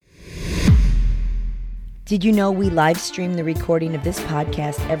Did you know we live stream the recording of this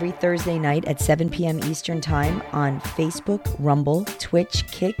podcast every Thursday night at 7 p.m. Eastern Time on Facebook, Rumble, Twitch,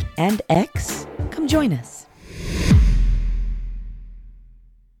 Kick, and X? Come join us.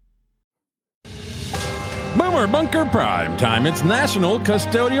 Boomer Bunker Prime Time. It's National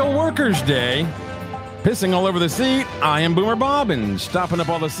Custodial Workers Day. Pissing all over the seat, I am Boomer Bob, and stopping up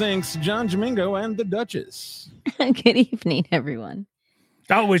all the sinks, John Domingo and the Duchess. Good evening, everyone.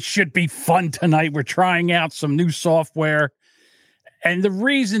 Oh, it should be fun tonight. We're trying out some new software. And the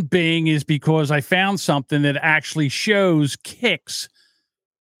reason being is because I found something that actually shows Kick's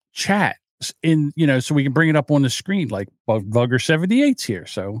chats in, so we can bring it up on the screen like Vugger 78's here.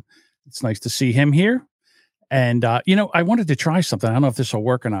 So it's nice to see him here. And, I wanted to try something. I don't know if this will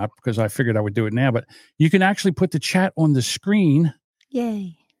work or not because I figured I would do it now, but you can actually put the chat on the screen.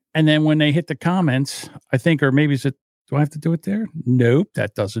 Yay. And then when they hit the comments, I think, or maybe do I have to do it there? Nope,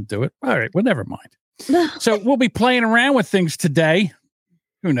 that doesn't do it. All right, well, never mind. So we'll be playing around with things today.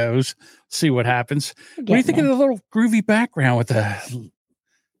 Who knows? See what happens. What do you think of the little groovy background with the...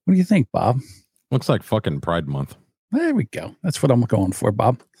 What do you think, Bob? Looks like fucking Pride Month. There we go. That's what I'm going for,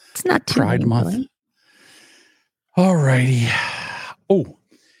 Bob. It's not too Pride Month. All righty. Oh,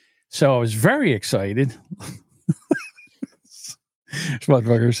 so I was very excited. That's what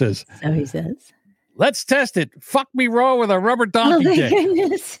Bugger says. So he says. Let's test it. Fuck me raw with a rubber donkey dick.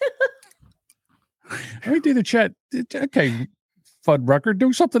 Goodness. Let me do the chat. Okay, Fuddrucker,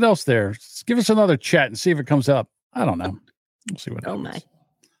 do something else there. Give us another chat and see if it comes up. I don't know. We'll see what happens. My.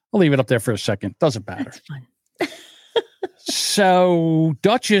 I'll leave it up there for a second. Doesn't matter. That's fun. So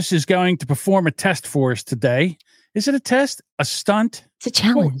Duchess is going to perform a test for us today. Is it a test? A stunt? It's a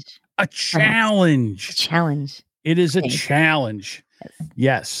challenge. A challenge. It's a challenge. It is a challenge.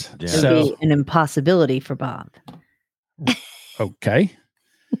 Yes. Yeah. It'll be an impossibility for Bob. Okay.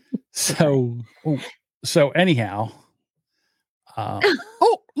 So anyhow.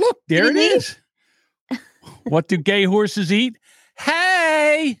 Look, there it is. What do gay horses eat?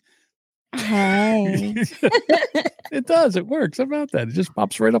 Hey. It does. It works. How about that? It just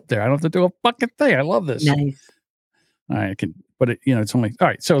pops right up there. I don't have to do a fucking thing. I love this. Nice. All right, but it's only all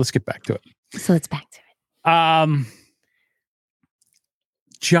right. So let's get back to it. So let's back to it.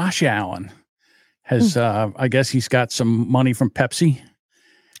 Josh Allen has, I guess he's got some money from Pepsi,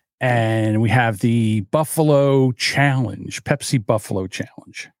 and we have the Buffalo Challenge, Pepsi Buffalo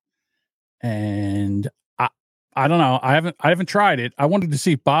Challenge, and I don't know. I haven't tried it. I wanted to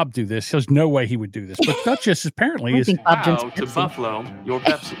see Bob do this. There's no way he would do this, but Duchess apparently is. How to Buffalo your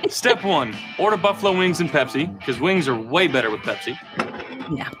Pepsi. Step 1: order buffalo wings and Pepsi because wings are way better with Pepsi.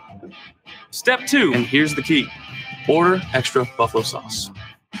 Yeah. Step 2, and here's the key: order extra buffalo sauce.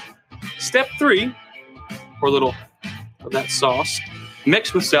 Step 3: pour a little of that sauce,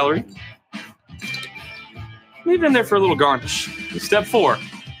 mix with celery, leave it in there for a little garnish. Step 4: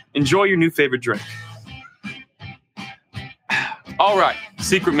 enjoy your new favorite drink. All right,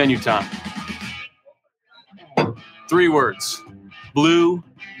 secret menu time. 3 words: blue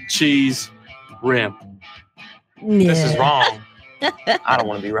cheese rim. Yeah. This is wrong. I don't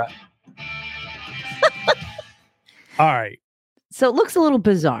want to be right. All right. So it looks a little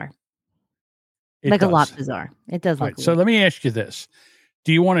bizarre. It A does. lot bizarre. It does All look right, so let me ask you this.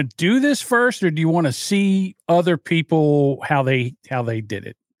 Do you want to do this first, or do you want to see other people how they did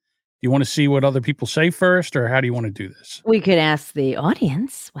it? Do you want to see what other people say first, or how do you want to do this? We could ask the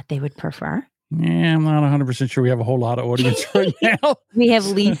audience what they would prefer. Yeah, I'm not 100% sure we have a whole lot of audience right now. We have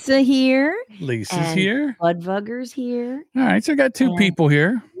Lisa here. Lisa's and here. Budvugger's here. All right, so I got 2 people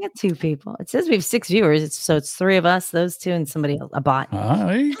here. We got 2 people. It says we have 6 viewers. So it's 3 of us, those 2, and somebody else, a bot.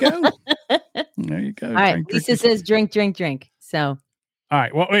 There you go. There you go. All right. Lisa says drink. So. All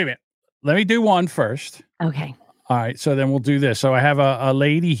right. Well, wait a minute. Let me do one first. Okay. All right. So then we'll do this. So I have a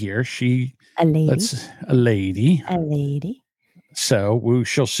lady here. A lady. A lady. A lady. So we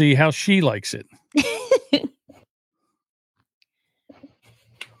shall see how she likes it.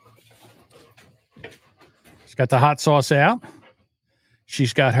 She's got the hot sauce out.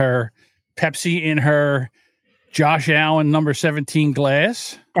 She's got her Pepsi in her Josh Allen number 17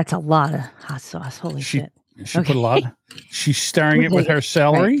 glass. That's a lot of hot sauce. Holy shit. She put a lot. She's stirring it with her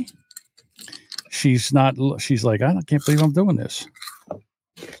celery. Right. She's like, I can't believe I'm doing this.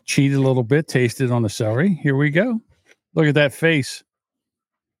 Cheated a little bit, tasted on the celery. Here we go. Look at that face.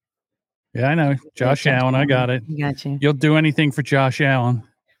 Yeah, I know. Josh Allen, I got it. Got you. You'll do anything for Josh Allen.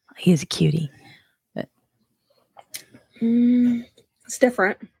 He's a cutie. But... it's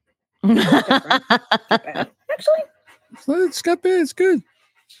different. Actually, it's got bad. It's good.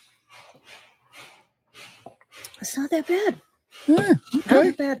 It's not that bad. Yeah, okay.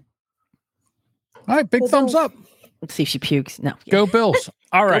 Not that bad. All right, big Go thumbs Bills. up. Let's see if she pukes. No. Go Bills.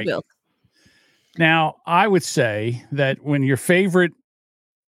 All Go right. Bills. Now, I would say that when your favorite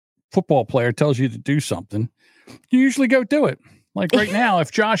football player tells you to do something, you usually go do it. Like right now,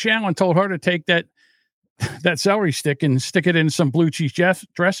 if Josh Allen told her to take that celery stick and stick it in some blue cheese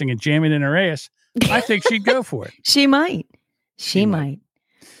dressing and jam it in her ass, I think she'd go for it. She might. She might.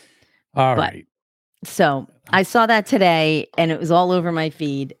 All But- right. So I saw that today and it was all over my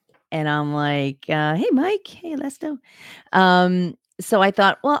feed. And I'm like, hey, Mike. Hey, Lesto. So I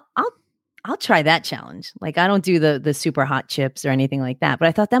thought, well, I'll try that challenge. Like I don't do the super hot chips or anything like that, but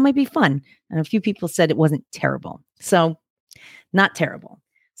I thought that might be fun. And a few people said it wasn't terrible. So not terrible.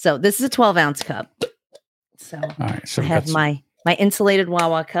 So this is a 12-ounce cup. So All right. So I we have got some- my insulated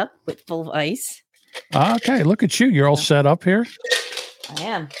Wawa cup with full of ice. okay, look at you. You're all set up here. I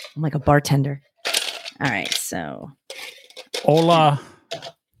am. I'm like a bartender. All right. So Hola,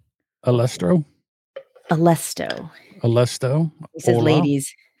 Alestro. Alesto. Alesto. He says Hola.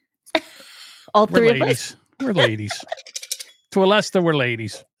 ladies. All We're three of us. ladies. We're ladies. To Alesta, we're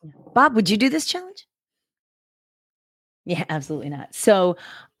ladies. Bob, would you do this challenge? Yeah, absolutely not. So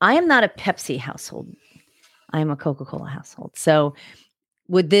I am not a Pepsi household. I am a Coca-Cola household. So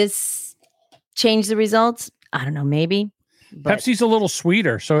would this change the results? I don't know, maybe. But Pepsi's a little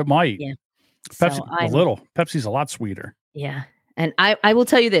sweeter, so it might. Yeah. Pepsi so a little. Pepsi's a lot sweeter. Yeah. And I will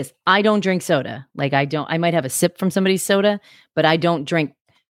tell you this. I don't drink soda. Like I might have a sip from somebody's soda, but I don't drink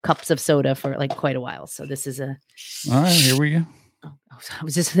cups of soda for like quite a while. So this is a All right, here we go. I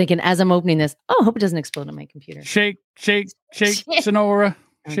was just thinking as I'm opening this, I hope it doesn't explode on my computer. Shake, shake, shake, Sonora.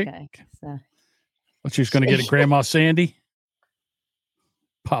 Shake. Okay. So What, she's going to get a Grandma Sandy?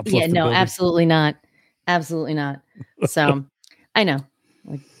 Pops yeah, no, absolutely not. Absolutely not. So I know.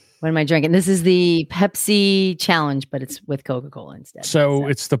 Like, what am I drinking? This is the Pepsi challenge, but it's with Coca-Cola instead. So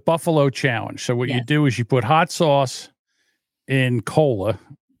it's the Buffalo Challenge. So what you Yes. do is you put hot sauce in cola.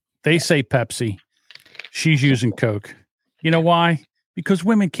 They say Pepsi. She's using Coke. You know why? Because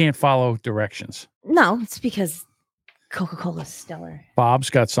women can't follow directions. No, it's because Coca-Cola is stellar. Bob's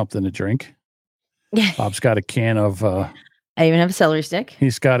got something to drink. Yeah. Bob's got a can of, I even have a celery stick.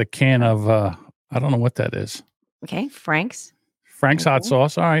 he's got a can of, I don't know what that is. Okay. Frank's. Frank's hot Okay.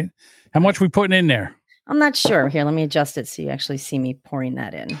 sauce. All right. How much we putting in there? I'm not sure. Here, let me adjust it so you actually see me pouring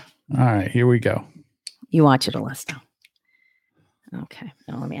that in. All right. Here we go. You watch it, Alesto. Okay.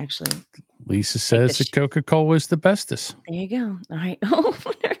 Now let me actually. Lisa says that Coca-Cola is the bestest. There you go. All right. Oh,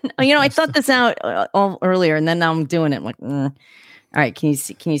 I thought this out all earlier, and then now I'm doing it. I'm like, All right. Can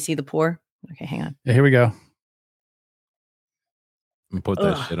you see the pour? Okay, hang on. Yeah, here we go. And put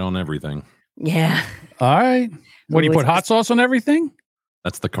that Ugh. shit on everything. Yeah. All right. What do you Ooh, put it's hot sauce on everything?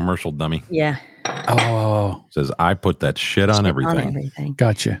 That's the commercial dummy. Yeah. Oh, Says I put that shit on Shit everything, On everything.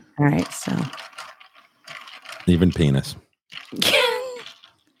 gotcha. All right. So. even penis.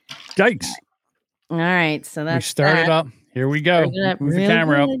 Yikes. All right. So that's We started up. Here we go. Started up Move the real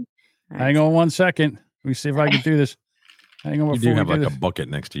camera up. good. All right. Hang on 1 second. Let me see if I can do this. Hang on You before do we have do like this. a bucket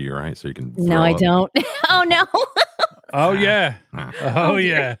next to you, right? So you can. No, throw I up. don't. Oh no. Oh, yeah. Ah. Oh,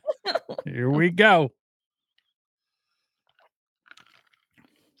 yeah. Here we go.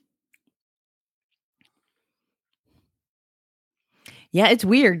 Yeah, it's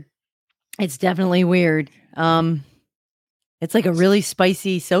weird. It's definitely weird. It's like a really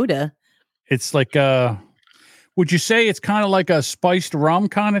spicy soda. It's like, would you say it's kind of like a spiced rum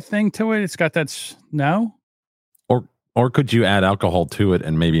kind of thing to it? It's got that, no? Or could you add alcohol to it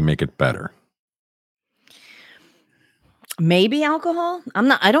and maybe make it better? Maybe alcohol.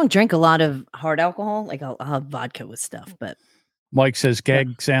 I don't drink a lot of hard alcohol. Like I'll have vodka with stuff, but Mike says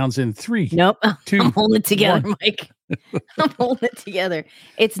gag sounds in 3. nope. Two, I'm holding it together, one. Mike. I'm holding it together.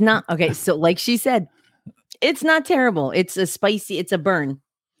 It's not okay. So, like she said, it's not terrible. It's a spicy. It's a burn.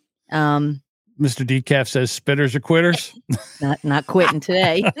 Mr. Decaf says spitters or quitters. Not quitting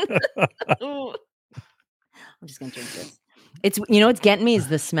today. I'm just gonna drink this. It's what's getting me is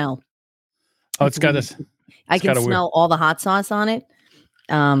the smell. Oh, it's got a. I It's can got a weird- smell all the hot sauce on it.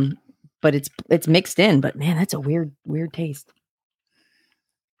 But it's mixed in. But man, that's a weird taste.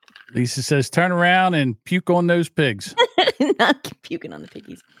 Lisa says turn around and puke on those pigs. Not puking on the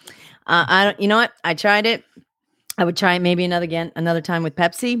piggies. I don't. You know what? I tried it. I would try it maybe another time with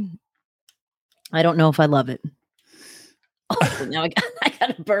Pepsi. I don't know if I love it. Oh, now I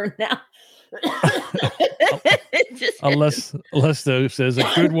got to burn now. It just- Unless though says a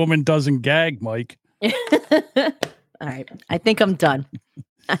good woman doesn't gag, Mike. All right. I think I'm done.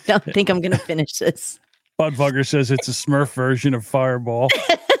 I don't think I'm going to finish this. Budvugger says it's a Smurf version of Fireball.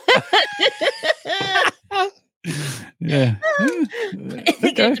 Yeah. I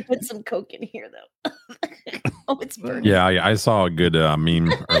think I have to put some Coke in here, though. Oh, it's burning. Yeah, I saw a good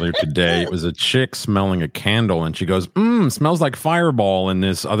meme earlier today. It was a chick smelling a candle, and she goes, smells like Fireball. And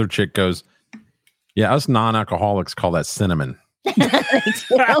this other chick goes, yeah, us non-alcoholics call that cinnamon. Like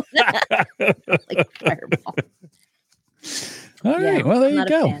Fireball. All right. Well, there you Not a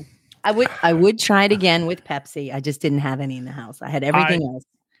go. fan. I would try it again with Pepsi. I just didn't have any in the house. I had everything else.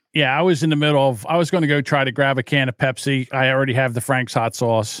 Yeah, I was in the middle of, I was going to go try to grab a can of Pepsi. I already have the Frank's hot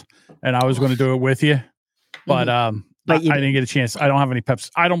sauce, and I was going to do it with you. But I didn't get a chance. I don't have any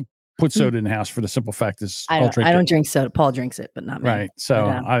Pepsi. I don't put soda in the house for the simple fact is I don't drink soda. Paul drinks it, but not me. Right. So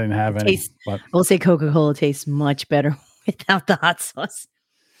But, I didn't have any. But We'll say Coca-Cola tastes much better without the hot sauce.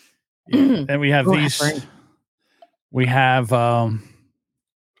 yeah. And we have Oh, these. Efren. We have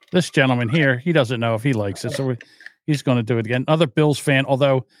this gentleman here. He doesn't know if he likes it, so he's going to do it again. Another Bills fan,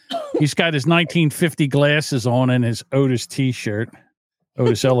 although he's got his 1950 glasses on and his Otis T-shirt,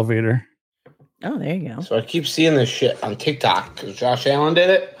 Otis Elevator. Oh, there you go. So I keep seeing this shit on TikTok because Josh Allen did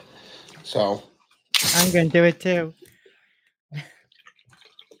it. So I'm going to do it too.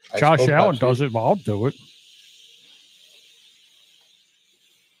 Josh spoke Allen Pepsi. does it, but I'll do it.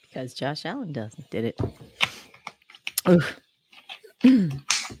 Because Josh Allen did it. Oof.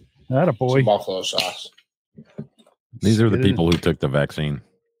 That a boy. Some buffalo sauce. These are the people who took the vaccine.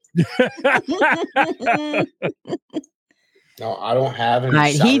 No, I don't have any. All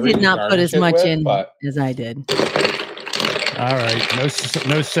right, he celery did to not put as garnish it much with, in but as I did. All right.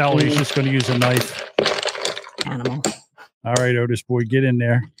 No celery. He's just going to use a knife. Animal. All right, Otis boy, get in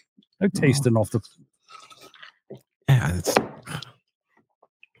there. No tasting off the. Yeah, it's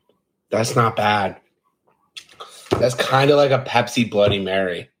that's not bad. That's kind of like a Pepsi Bloody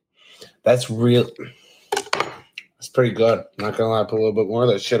Mary. That's real. That's pretty good. I'm not gonna lie, put a little bit more of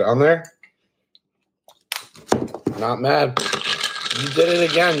that shit on there. Not mad. You did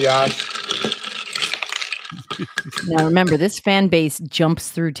it again, Josh. Now remember, this fan base jumps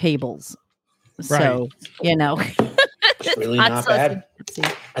through tables. So, It's really hot not sauce bad. and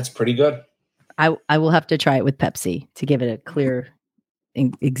Pepsi. That's pretty good. I will have to try it with Pepsi to give it a clear,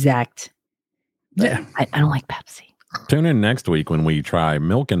 exact. Yeah. I don't like Pepsi. tune in next week when we try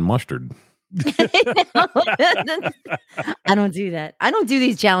milk and mustard. I don't do that. I don't do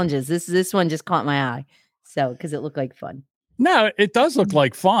these challenges. This one just caught my eye. So, because it looked like fun. No, it does look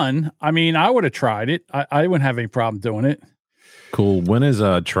like fun. I mean, I would have tried it. I wouldn't have any problem doing it. Cool. When is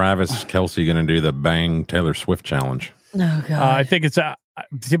Travis Kelce going to do the Bang Taylor Swift challenge? Oh God! I think it's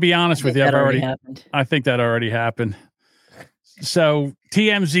to be honest with you, that I've already happened. I think that already happened. So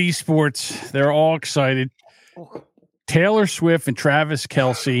TMZ Sports, they're all excited. Taylor Swift and Travis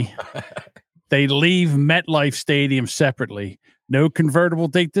Kelce, they leave MetLife Stadium separately. No convertible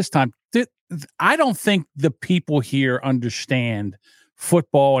date this time. I don't think the people here understand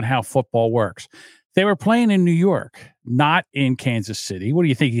football and how football works. They were playing in New York, not in Kansas City. What do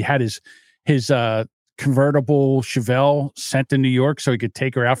you think? He had his convertible Chevelle sent to New York so he could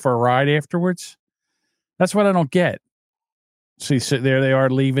take her out for a ride afterwards? That's what I don't get. So there they are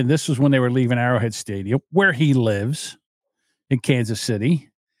leaving. This was when they were leaving Arrowhead Stadium, where he lives in Kansas City.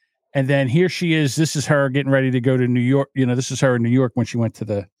 And then here she is. This is her getting ready to go to New York. This is her in New York when she went to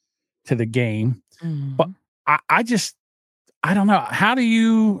the game. Mm. But I don't know. How do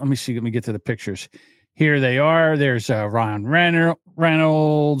you, let me get to the pictures. Here they are. There's Ryan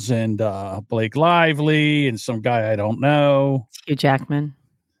Reynolds and Blake Lively and some guy I don't know. Hugh Jackman.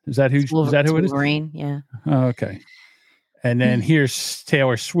 Is that who it is? Wolverine, yeah. Oh, okay. And then here's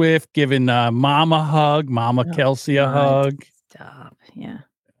Taylor Swift giving Mama a hug, Mama Kelce a hug. Stop. Yeah.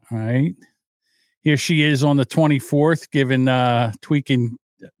 All right. Here she is on the 24th giving tweaking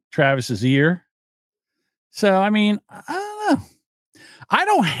Travis's ear. So, I mean, I don't know. I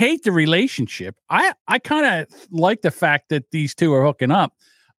don't hate the relationship. I kind of like the fact that these two are hooking up.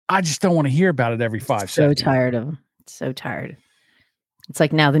 I just don't want to hear about it every 5 seconds. So tired of them. So tired. It's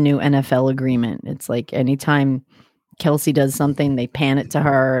like now the new NFL agreement. It's like anytime Kelce does something, they pan it to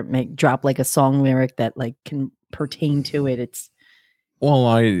her, drop like a song lyric that like can pertain to it. Well,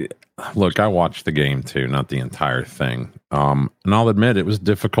 I watched the game too, not the entire thing. And I'll admit it was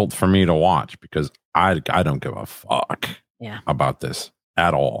difficult for me to watch because I don't give a fuck about this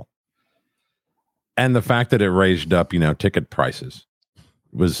at all. And the fact that it raised up, ticket prices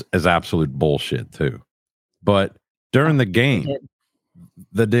was absolute bullshit too. But during the game,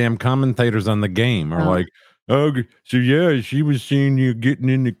 the damn commentators on the game are like, oh, so yeah, she was seeing you getting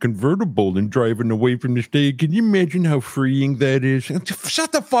in the convertible and driving away from the stage. Can you imagine how freeing that is?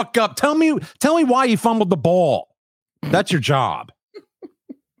 Shut the fuck up. Tell me why you fumbled the ball. That's your job.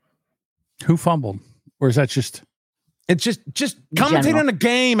 Who fumbled? Or is that just? It's just commentate General. on a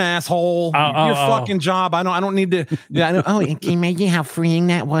game, asshole. Your fucking job. I don't need to. Yeah, I know. Oh, and can you imagine how freeing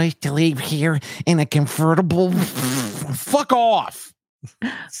that was to leave here in a convertible? Fuck off.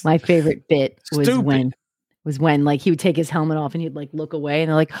 My favorite bit Stupid. was when like he would take his helmet off and he'd like look away and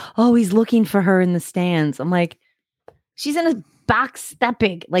they're like, oh, he's looking for her in the stands. I'm like, she's in a box that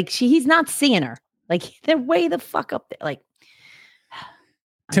big. Like he's not seeing her. Like they're way the fuck up there. Like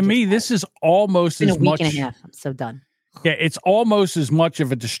To me, this is almost in a as week much. and a half. I'm so done. Yeah, it's almost as much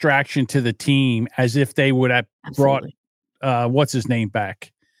of a distraction to the team as if they would have brought Absolutely. what's his name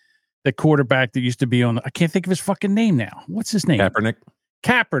back, the quarterback that used to be on. I can't think of his fucking name now. What's his name?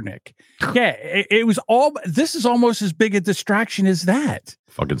 Kaepernick. Yeah, it was all. This is almost as big a distraction as that.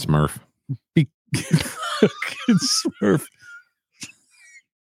 Fucking Smurf. Fucking Smurf.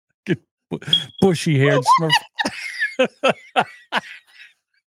 Bushy haired Smurf.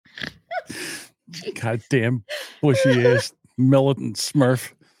 Goddamn bushy ass militant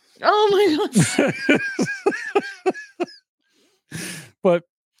Smurf. Oh my god. But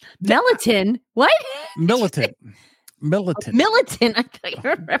Melatonin. What? militant. Militant. I thought you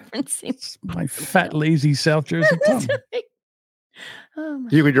were referencing My fat, lazy South Jersey tongue. Oh my.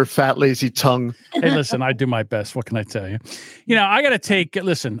 You and your fat, lazy tongue. Hey, listen, I do my best. What can I tell you? You know, I got to take,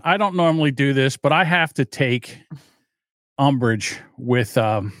 listen, I don't normally do this, but I have to take umbrage with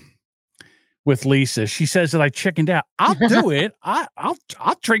Lisa. She says that I chickened out. I'll do it. I'll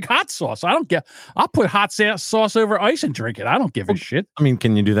drink hot sauce. I don't get, I'll put hot sauce over ice and drink it. I don't give a shit. I mean,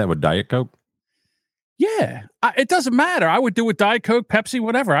 can you do that with Diet Coke? Yeah. It doesn't matter. I would do it Diet Coke, Pepsi,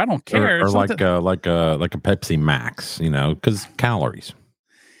 whatever. I don't care. Or It's like not a Pepsi Max, you know, because calories.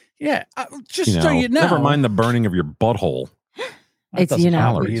 yeah. Just so you know. Never mind the burning of your butthole. That It's, doesn't you know,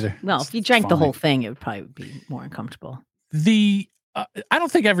 help either. Well, if you It's drank the fine. whole thing, it would probably be more uncomfortable. I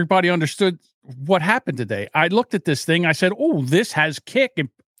don't think everybody understood what happened today. I looked at this thing. I said, "Oh, this has kick," and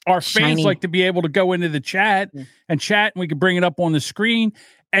our fans Shiny. like to be able to go into the chat Yeah. and chat, and we can bring it up on the screen.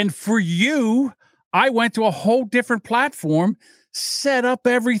 And for you, I went to a whole different platform, set up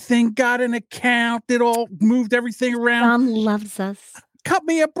everything, got an account, did all, moved everything around. Mom loves us. Cut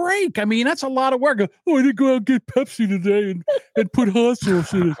me a break. I mean, that's a lot of work. Oh, I didn't go out and get Pepsi today and put hot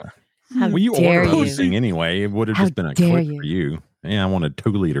sauce in it. How Well, you dare ordered you? this thing anyway. It would have How just been a dare click you. for you. Yeah, I want a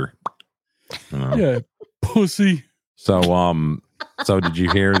 2-liter. You know? Yeah, pussy. So, so did you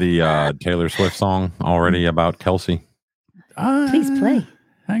hear the Taylor Swift song already about Kelsey? Please play.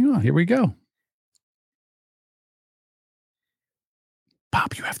 Hang on. Here we go.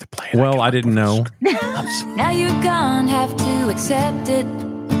 Bob, you have to play it. Well, I didn't know. Now you're gone, have to accept it.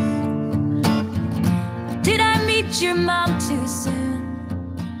 Did I meet your mom too soon?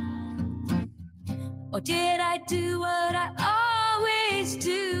 Or did I do what I always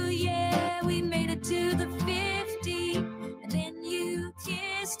do? Yeah, we made it to the 50, and then you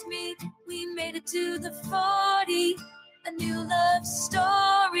kissed me. We made it to the 40, a new love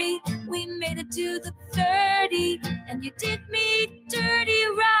story. We made it to the 30, and you did me dirty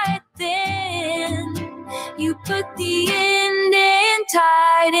right then. You put the end in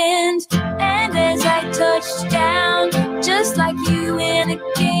tight end, and as I touched down, just like you in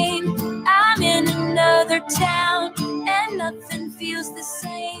a game, I'm in another town, and nothing feels the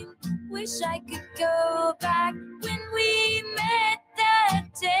same. Wish I could go back when we met that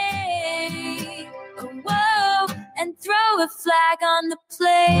day. Oh, whoa, and throw a flag on the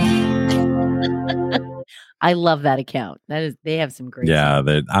play. I love that account. That is, they have some great. Yeah, songs.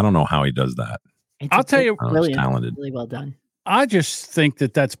 that I don't know how he does that. It's I'll tell you- I don't know, he's brilliant, talented. really well done. I just think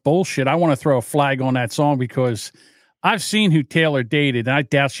that that's bullshit. I want to throw a flag on that song because I've seen who Taylor dated, and I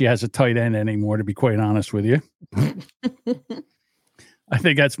doubt she has a tight end anymore, to be quite honest with you. I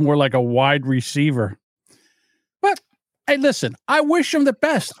think that's more like a wide receiver. But hey, listen, I wish him the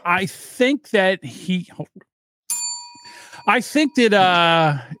best. I think that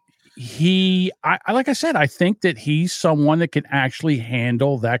like I said, I think that he's someone that can actually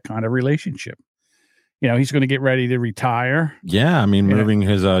handle that kind of relationship. You know, he's going to get ready to retire. Yeah, I mean, Yeah. moving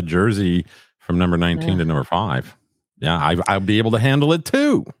his jersey from number 19 to number 5. Yeah, I'll be able to handle it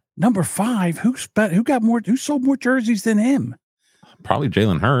too. Number 5, who sold more jerseys than him? Probably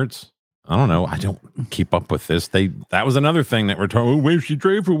Jalen Hurts. I don't know. I don't keep up with this. That was another thing that we're talking. Oh, where she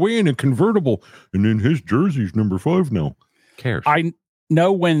drove away in a convertible, and then his jersey's number 5 now. Who cares? I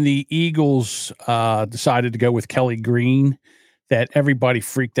know when the Eagles decided to go with Kelly Green, that everybody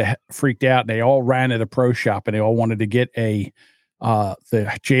freaked out. They all ran at a pro shop and they all wanted to get the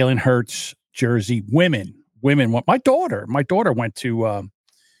Jalen Hurts jersey. Women. My daughter went to.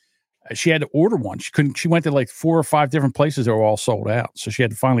 She had to order one. She went to like 4 or 5 different places that were all sold out. So she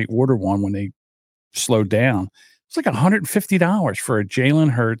had to finally order one when they slowed down. It's like $150 for a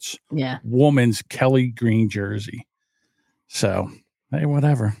Jalen Hurts Yeah. woman's Kelly Green jersey. So, hey,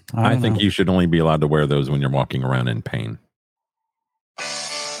 whatever. I don't think know. you should only be allowed to wear those when you're walking around in pain.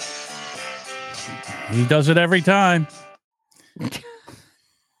 He does it every time.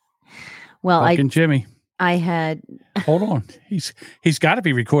 Well, Fucking Jimmy. I had Hold on. He's got to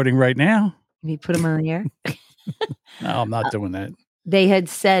be recording right now. me put him on the air. No, I'm not doing that. They had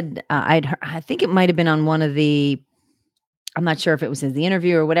said I think it might have been on one of the. I'm not sure if it was in the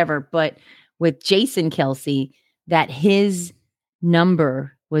interview or whatever, but with Jason Kelsey, that his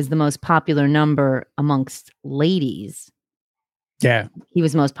number was the most popular number amongst ladies. Yeah. He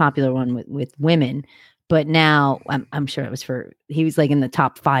was the most popular one with women, but now I'm sure it was he was like in the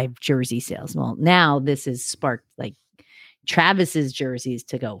top 5 jersey sales. Well, now this has sparked like Travis's jerseys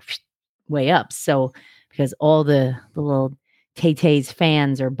to go way up. So because all the little Tay-Tay's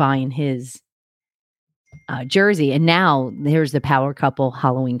fans are buying his jersey, and now there's the power couple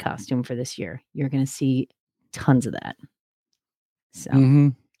Halloween costume for this year. You're going to see tons of that.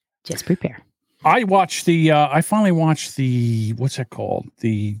 So just prepare. I finally watched the, what's that called?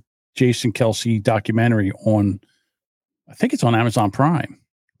 The Jason Kelsey documentary I think it's on Amazon Prime.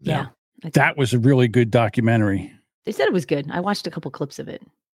 Yeah. That was a really good documentary. They said it was good. I watched a couple clips of it.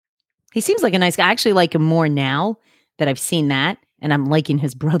 He seems like a nice guy. I actually like him more now that I've seen that, and I'm liking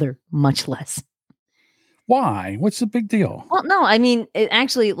his brother much less. Why? What's the big deal? Well, no, I mean, it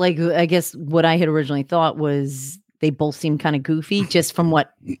actually, like, I guess what I had originally thought was they both seem kind of goofy just from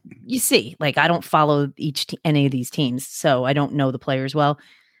what you see. Like, I don't follow any of these teams, so I don't know the players well.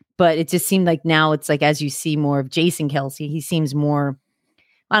 But it just seemed like now it's like, as you see more of Jason Kelsey, he seems more,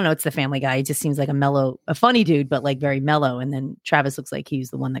 I don't know, it's the Family Guy. He just seems like a funny dude, but like very mellow. And then Travis looks like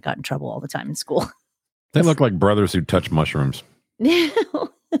he's the one that got in trouble all the time in school. They look like brothers who touch mushrooms. Let's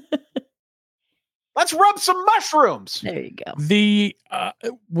rub some mushrooms. There you go. They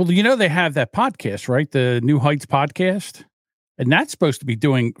have that podcast, right? The New Heights podcast. And that's supposed to be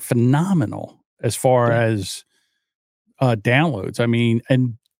doing phenomenal as far as downloads. I mean,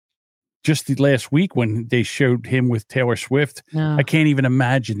 and just the last week when they showed him with Taylor Swift, I can't even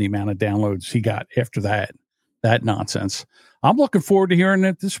imagine the amount of downloads he got after that nonsense. I'm looking forward to hearing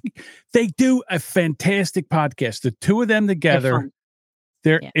it this week. They do a fantastic podcast. The two of them together,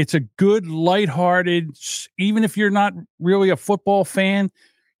 it's a good, lighthearted, even if you're not really a football fan,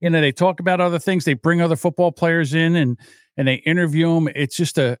 they talk about other things. They bring other football players in and they interview them. It's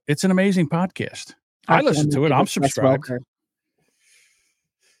just it's an amazing podcast. I listen to it. I'm subscribed.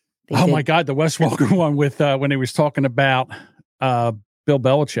 Oh my God, the Wes Welker one with when he was talking about Bill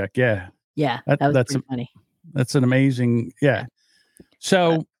Belichick. Yeah. Yeah. That's funny. That's an amazing. Yeah.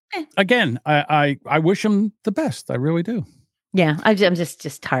 So again, I wish him the best. I really do. Yeah. I'm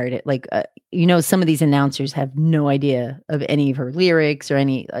just tired. Some of these announcers have no idea of any of her lyrics or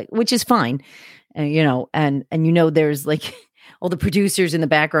any, which is fine. And there's like all the producers in the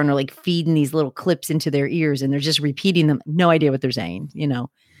background are like feeding these little clips into their ears and they're just repeating them. No idea what they're saying,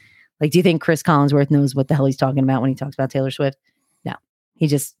 Like, do you think Chris Collinsworth knows what the hell he's talking about when he talks about Taylor Swift? No,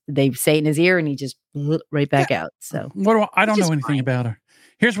 they say it in his ear and he just right back out. So I don't know anything about her.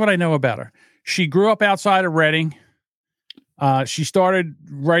 Here's what I know about her. She grew up outside of Reading. She started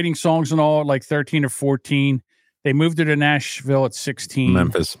writing songs and all at like 13 or 14. They moved her to Nashville at 16.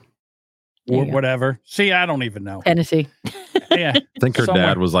 Memphis. Or whatever. See, I don't even know. Tennessee. Yeah. I think her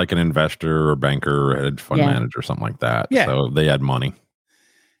dad was like an investor or banker or hedge fund manager or something like that. Yeah. So they had money.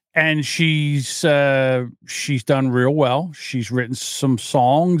 And she's done real well. She's written some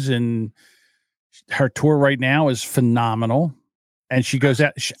songs, and her tour right now is phenomenal. And she goes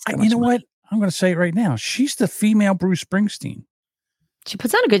out. You know what? I'm going to say it right now. She's the female Bruce Springsteen. She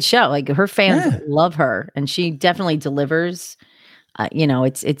puts on a good show. Like, her fans love her, and she definitely delivers.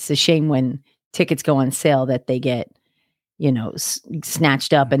 It's a shame when tickets go on sale that they get,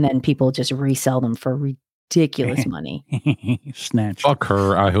 snatched up, and then people just resell them for ridiculous money. Snatched. Fuck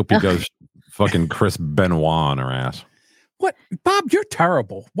her. I hope he goes fucking Chris Benoit on her ass. What, Bob? You're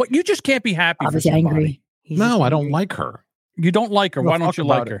terrible. What? You just can't be happy for somebody. Angry. No, I don't like her. You don't like her. Why don't you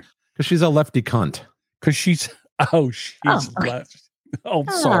like her? Because she's a lefty cunt. Because she's left. Oh,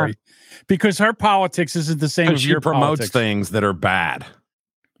 sorry. Because her politics isn't the same as she your promotes politics. things that are bad.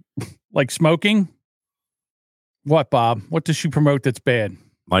 Like smoking? What, Bob? What does she promote that's bad?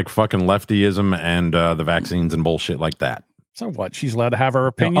 Like fucking leftyism and the vaccines and bullshit like that. So what? She's allowed to have her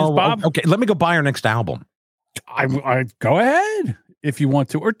opinions, Bob? Okay, let me go buy her next album. I go ahead if you want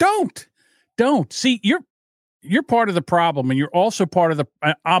to, or don't. See, you're part of the problem, and you're also part of the.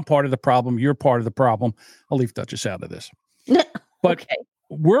 I'm part of the problem. You're part of the problem. I'll leave Duchess out of this. But okay.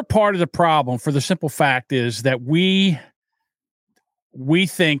 we're part of the problem for the simple fact is that we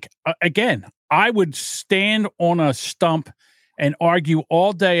think, again, I would stand on a stump and argue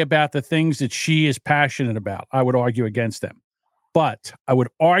all day about the things that she is passionate about. I would argue against them. But I would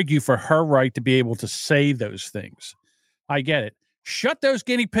argue for her right to be able to say those things. I get it. Shut those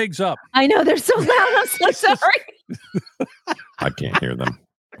guinea pigs up. I know they're so loud. I'm so sorry. I can't hear them.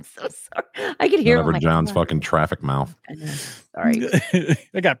 I'm so sorry. I can hear Whatever them. John's fucking traffic mouth. I know. Sorry.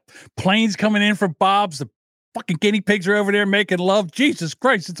 I got planes coming in from Bob's. The fucking guinea pigs are over there making love. Jesus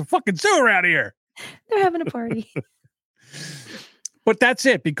Christ, it's a fucking zoo around here. They're having a party. But that's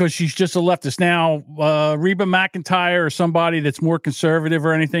it, because she's just a leftist. Now, Reba McEntire or somebody that's more conservative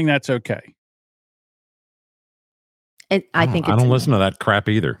or anything, that's okay. And I think I don't listen to that crap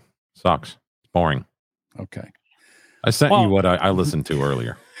either. Sucks. It's boring. Okay. I sent you what I listened to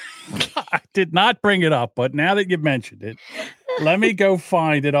earlier. I did not bring it up, but now that you mentioned it, let me go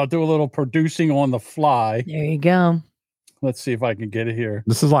find it. I'll do a little producing on the fly. There you go. Let's see if I can get it here.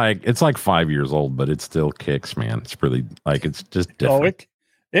 This is it's like 5 years old, but it still kicks, man. It's really it's just different.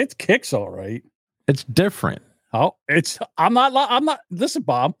 Oh, it kicks all right. It's different. Oh, I'm not, listen,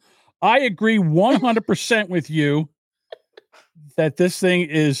 Bob, I agree 100% with you that this thing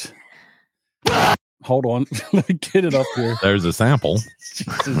is, hold on, let me get it up here. There's a sample.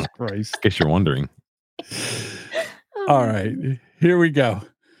 Jesus Christ. In case you're wondering. All right, here we go.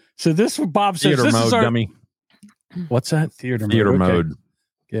 So this is what Bob says. Theater This mode, is our, dummy. What's that? Theater Theater mode. Okay. mode.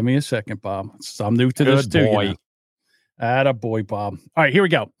 Give me a second, Bob. So I'm new to this too. Boy. Atta boy, Bob. All right, here we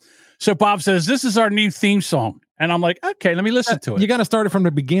go. So Bob says, this is our new theme song. And I'm like, okay, let me listen to it. You got to start it from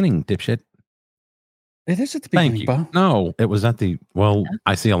the beginning, dipshit. It is at the Thank beginning, you. Bob. No, it was at the,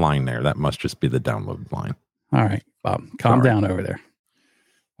 I see a line there. That must just be the download line. All right, Bob, calm down over there.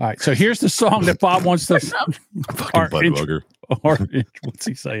 All right, so here's the song that Bob wants to. Fucking butt bugger. What's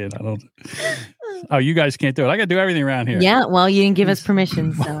he saying? I don't. Oh, you guys can't do it. I got to do everything around here. Yeah, well, you didn't give us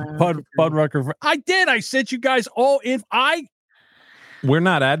permission. So Bud Rucker. I did. I sent you guys all in. We're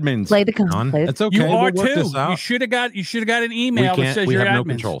not admins. Play the John. play. It's okay. You are we'll work too. this out. You should have got an email that says we you're have no admins.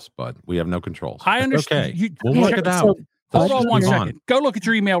 controls, bud. We have no controls. I It's understand. Okay. We'll work it out. So, Hold Let's on just one move second. Go look at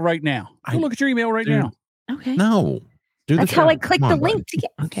your email right now. Go look at your email right now. okay. No. Do That's the how I show. clicked Come the on, link bud. to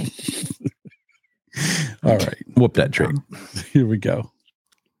get. Okay. All right. Whoop that trick. Here we go.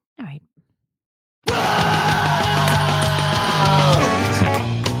 All right.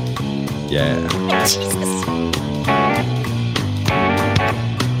 Yeah. Jesus.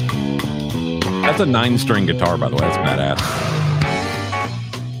 That's a 9-string guitar, by the way. That's badass.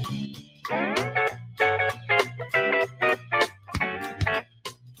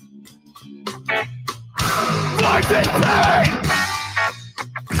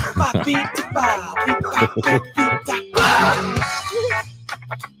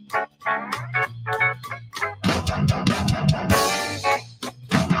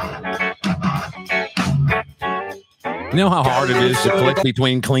 You know how hard it is to click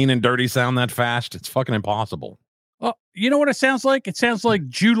between clean and dirty sound that fast? It's fucking impossible. Oh, you know what it sounds like? It sounds like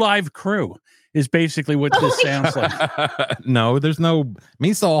Julive Crew is basically what this sounds like. No, there's no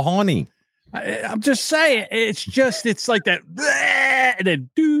me so horny. I'm just saying, it's like that, and then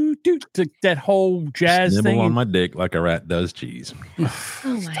that whole jazz Nibble thing. on my dick like a rat does cheese.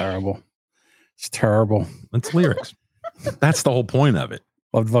 It's terrible. It's terrible. That's lyrics. That's the whole point of it.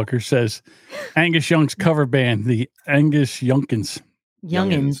 Budvucker says Angus Young's cover band, the Angus Youngins.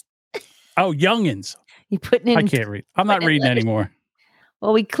 Youngins. Oh, Youngins. You putting in? I can't read. I'm not reading anymore.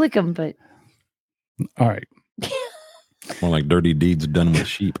 Well, we click them, but All right. More like dirty deeds done with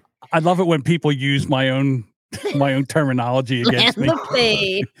sheep. I love it when people use my own terminology against me. land the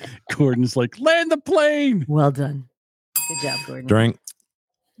plane. Gordon's like, land the plane. Well done. Good job, Gordon. Drink.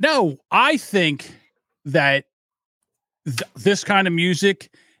 No, I think that this kind of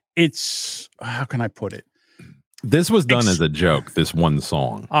music, it's, how can I put it? This was done as a joke, this one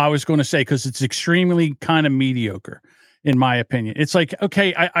song. I was going to say, because it's extremely kind of mediocre, in my opinion. It's like,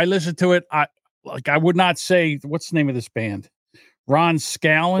 okay, I listened to it. I would not say, what's the name of this band? Ron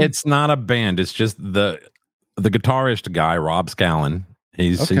Scallon? It's not a band. It's just the guitarist guy, Rob Scallon.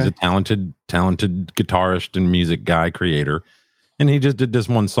 He's a talented guitarist and music guy, creator. And he just did this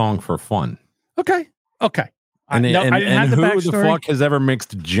one song for fun. Okay. And, I didn't have the who backstory. the fuck has ever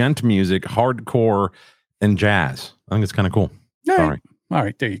mixed gent music, hardcore, and jazz? I think it's kind of cool. All Sorry. right. All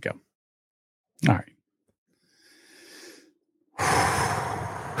right, there you go. All right. All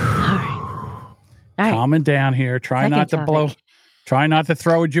right. Calming down here. Try Second not to blow. topic. Try not to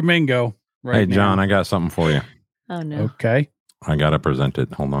throw a Jamingo. Right Hey, now. John, I got something for you. Oh no. Okay. I got to present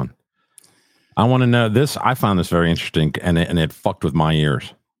it. Hold on. I want to know this. I found this very interesting, and it fucked with my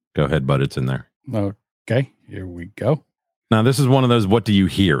ears. Go ahead, bud. It's in there. Okay, here we go. Now, this is one of those what do you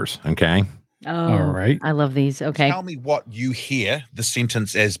hears, okay? Oh, All right. I love these. Okay. Tell me what you hear the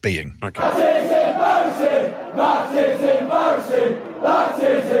sentence as being. Okay.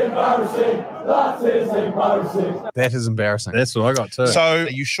 That is embarrassing. That's what I got too. So, are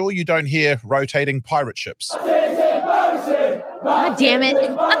you sure you don't hear rotating pirate ships? God damn it.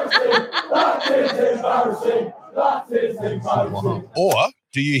 Or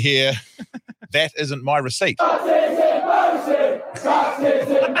do you hear that isn't my receipt?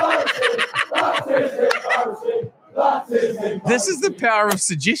 This is the power of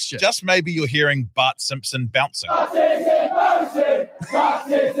suggestion. Just maybe you're hearing Bart Simpson bouncing.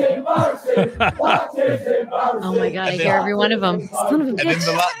 Oh my God, I hear every one of them. Son of a And then bitch.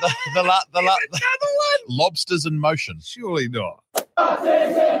 the lobsters in motion. Surely not. Isn't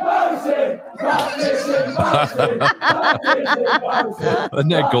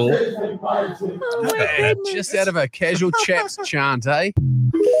that cool? Oh my goodness. Just out of a casual chat's chant, eh?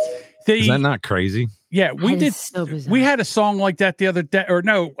 Is that not crazy? Yeah, we That did. is so bizarre. We had a song like that the other day, or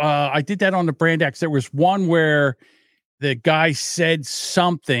no, I did that on the Brand X. There was one where the guy said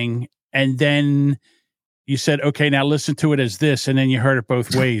something, and then you said, "Okay, now listen to it as this," and then you heard it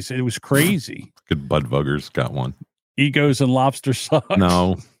both ways. It was crazy. Good Bud Vuggers got one. Egos and lobster sucks.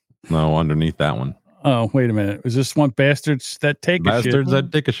 No, underneath that one. Oh, wait a minute. Was this one bastards that take a shit? Bastards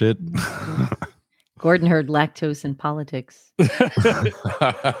that take a shit. Gordon heard lactose in politics.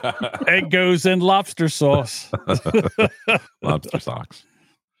 Egos and lobster sauce. Lobster socks.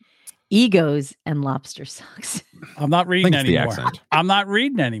 Egos and lobster socks. I'm not reading Thanks the anymore. accent. I'm not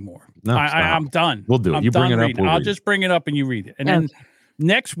reading anymore. No, stop. I'm done. We'll do it. I'm You bring done it up, reading. we'll I'll read just bring it up and you read it. And then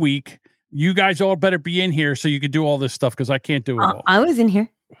next week, you guys all better be in here so you can do all this stuff because I can't do it all. I was in here.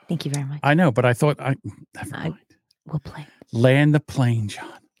 Thank you very much. I know, but I thought never mind. We'll play. Land the plane,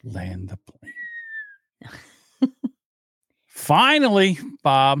 John. Land the plane. Finally,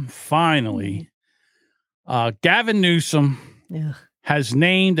 Bob, Gavin Newsom Ugh. has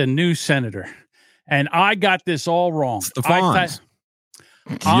named a new senator. And I got this all wrong. Stephans.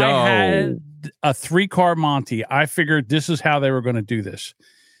 I had a 3-car Monty. I figured this is how they were going to do this.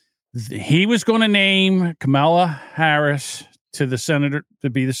 He was going to name Kamala Harris to the senator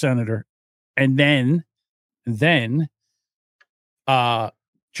to be the senator. And then Joe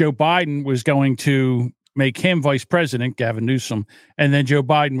Biden was going to make him vice president, Gavin Newsom, and then Joe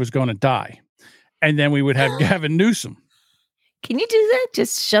Biden was going to die. And then we would have Gavin Newsom. Can you do that?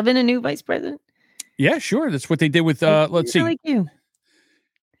 Just shove in a new vice president? Yeah, sure. That's what they did with let's see. Like you.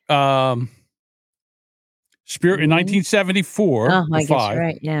 Spirit in 1974. Oh, I guess 5. you're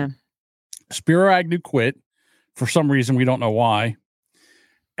right. Yeah. Spiro Agnew quit for some reason. We don't know why.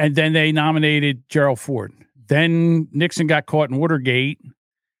 And then they nominated Gerald Ford. Then Nixon got caught in Watergate,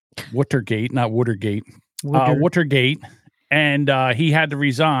 not Watergate. Watergate. And he had to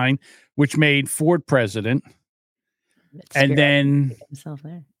resign, which made Ford president. And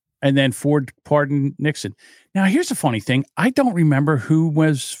then Ford pardoned Nixon. Now, here's a funny thing. I don't remember who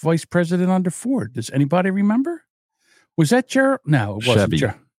was vice president under Ford. Does anybody remember? Was that Gerald? No, it wasn't.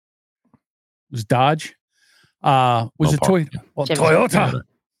 Chevy. It was Dodge. Was it Toyota? Well, Toyota.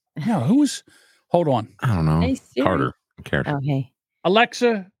 No, who was? Hold on. I don't know. Hey, Siri. Carter. Oh, hey.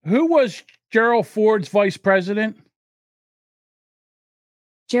 Alexa, who was Gerald Ford's vice president?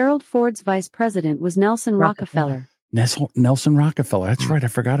 Gerald Ford's vice president was Nelson Rockefeller. Nelson Rockefeller. That's right. I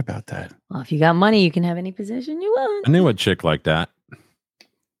forgot about that. Well, if you got money, you can have any position you want. I knew a chick like that.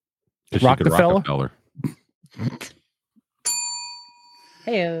 Rockefeller?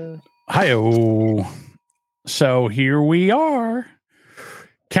 Hey-o. Hi-oh. So here we are.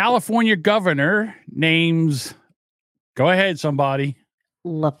 California governor names. Go ahead, somebody.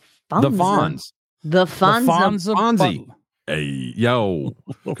 The Fonz. The Fonzie. Fonzie. Hey, yo.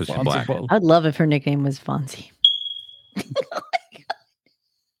 Because she's black. I'd love if her nickname was Fonzie.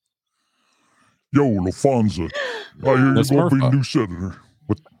 Yo, LaFonza. I hear you're going to be new senator.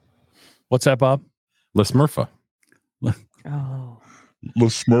 What's that, Bob? La Smurfa. Oh. La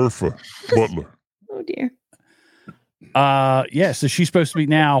Smurfa Butler. Oh, dear. Yeah, so she's supposed to be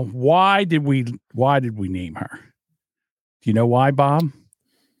now. Why did we name her? Do you know why, Bob?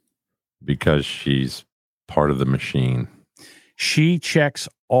 Because she's part of the machine. She checks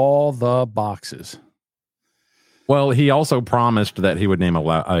all the boxes. Well, he also promised that he would name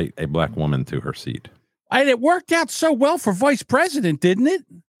a black woman to her seat. And it worked out so well for vice president, didn't it?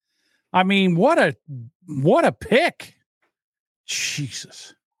 I mean, what a pick.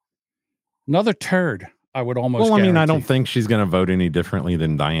 Jesus. Another turd. I would almost. Well, I mean, I guarantee. don't think she's going to vote any differently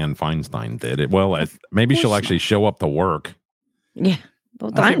than Dianne Feinstein did. Maybe she'll actually show up to work. Yeah.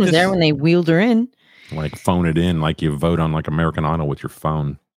 Well, I think Dianne was there when they wheeled her in. Like phone it in, like you vote on like American Idol with your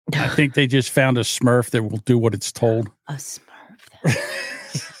phone. I think they just found a Smurf that will do what it's told. A Smurf.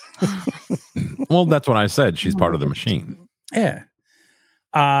 Well, that's what I said. She's part of the machine. Yeah.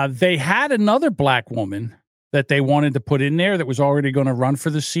 They had another black woman that they wanted to put in there that was already going to run for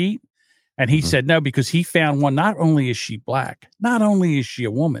the seat. And he said no, because he found one. Not only is she black, not only is she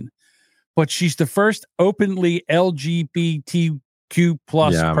a woman, but she's the first openly LGBTQ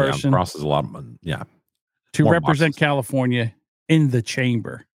plus person crosses a lot of, to more represent boxes. California in the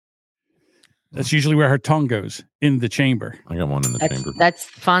chamber. That's usually where her tongue goes, in the chamber. I got one in the chamber. That's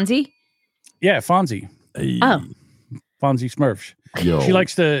Fonzie? Yeah, Fonzie. Hey. Oh. Fonzie Smurfs. Yo. She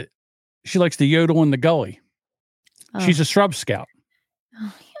likes to yodel in the gully. Oh. She's a shrub scout.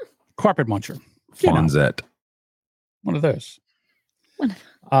 Oh, Carpet muncher. You know, Fonzette. one of those.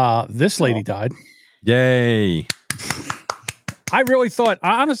 This lady died. Yay. I really thought,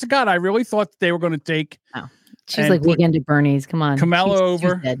 honest to God, I really thought they were going to take She's and like put Weekend at Bernie's. Come on. Kamala She's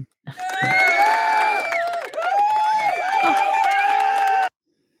over. dead.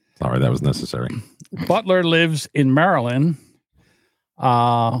 Sorry, that was necessary. Butler lives in Maryland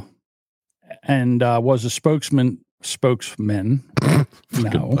and was a spokesman. No,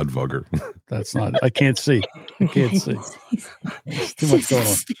 Budvugger. That's not. I can't see. I can't see. There's too much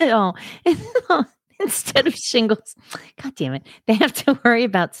going on. Instead of shingles, God damn it, they have to worry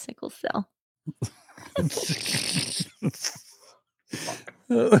about sickle cell. Is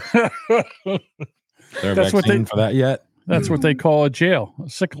there a vaccine for that yet? That's what they call a jail, a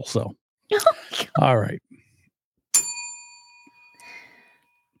sickle cell. All right.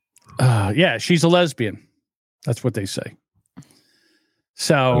 Yeah, she's a lesbian. That's what they say.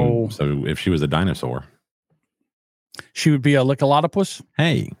 So if she was a dinosaur, she would be a lickalotopus.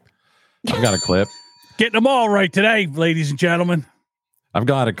 Hey, I've got a clip. Getting them all right today, ladies and gentlemen. I've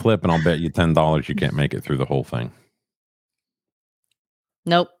got a clip, and I'll bet you $10 you can't make it through the whole thing.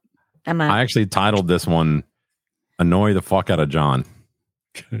 Nope. I actually titled this one "Annoy the Fuck Out of John."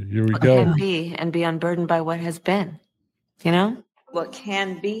 Here we What go. can be and be unburdened by what has been. You know? What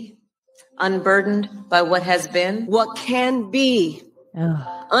can be unburdened by what has been. What can be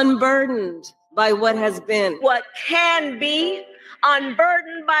unburdened by what has been. What can be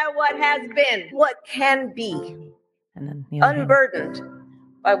unburdened by what has been. What can be unburdened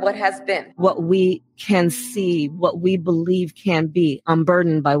by what has been. What we can see, what we believe can be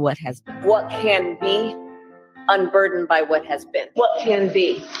unburdened by what has been. What can be unburdened by what has been. What can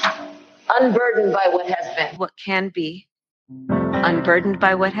be unburdened by what has been. What can be unburdened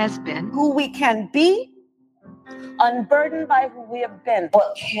by what has been. Who we can be unburdened by who we have been.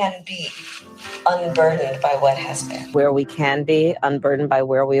 What can be unburdened by what has been. Where we can be unburdened by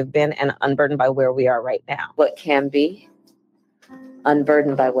where we have been and unburdened by where we are right now. What can be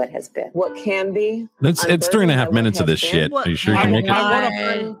unburdened by what has been. What can be It's 3.5 minutes of this shit. Are you sure you can make it?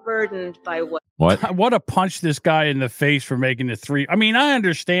 unburdened by what. What? I want to punch this guy in the face for making it 3. I mean, I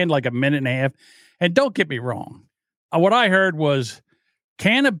understand like a minute and a half. And don't get me wrong. What I heard was,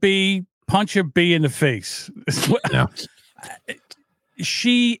 can a bee punch a bee in the face? Yeah.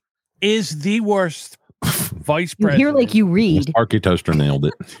 She is the worst vice You president. hear like you read. Sparky Toaster nailed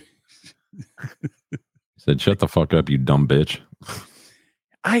it. Said, "Shut the fuck up, you dumb bitch."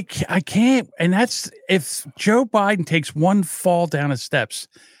 I can't. And that's if Joe Biden takes one fall down his steps,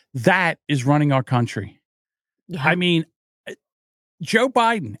 that is running our country. Yeah. I mean, Joe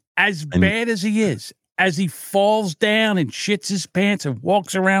Biden, as bad as he is, as he falls down and shits his pants and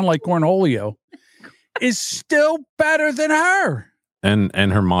walks around like Cornholio, is still better than her. And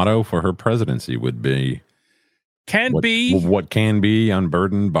her motto for her presidency would be what can be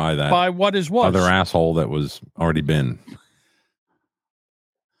unburdened by that by what is what other asshole that was already been.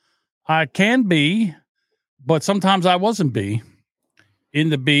 I can be, but sometimes I wasn't be in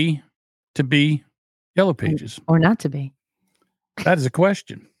the B to be yellow pages. Or not to be. That is a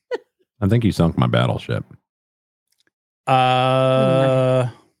question. I think you sunk my battleship. Okay.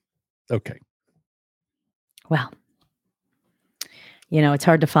 Well, you know, it's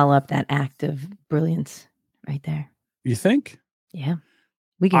hard to follow up that act of brilliance right there. You think? Yeah.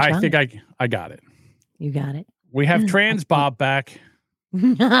 We can try. I think I got it. You got it. We have Trans Bob back.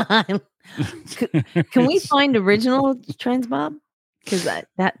 Can we find original Trans Bob? Because that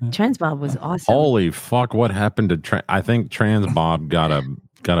Trans Bob was awesome. Holy fuck! What happened to I think Trans Bob got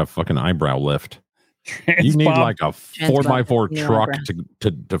a fucking eyebrow lift. You need like a 4x4 truck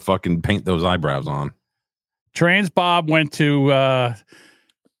to fucking paint those eyebrows on. Trans Bob went to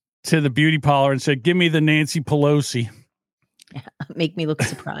to the beauty parlor and said, "Give me the Nancy Pelosi." Make me look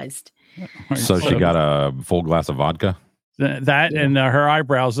surprised. So she got a full glass of vodka. That and her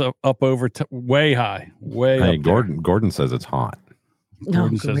eyebrows up over way high, way. Hey, up Gordon says it's hot.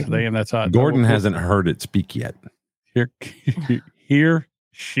 Gordon says, "Damn, that's hot." Gordon hasn't heard it speak yet. Here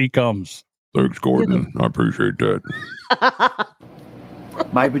she comes. Thanks, Gordon. I appreciate that.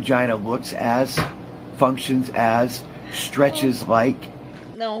 My vagina looks as, functions as, stretches like.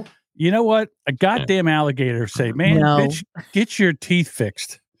 No. You know what? A goddamn alligator say, "Man, No. bitch, get your teeth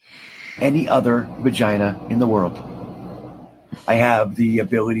fixed." Any other vagina in the world. I have the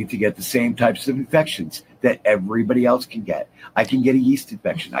ability to get the same types of infections that everybody else can get. I can get a yeast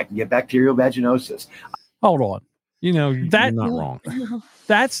infection. I can get bacterial vaginosis. Hold on. You know, That- you're not wrong.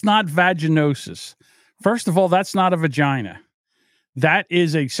 That's not vaginosis. First of all, that's not a vagina. That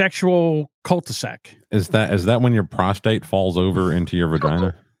is a sexual cul-de-sac. Is that when your prostate falls over into your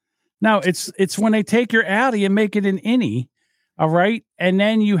vagina? No, it's when they take your outie and make it an innie, all right? And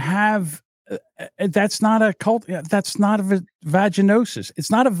then you have that's not a vaginosis. It's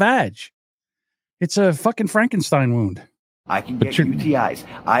not a vag. It's a fucking Frankenstein wound. I can get UTIs.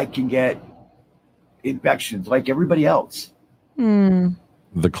 I can get infections like everybody else.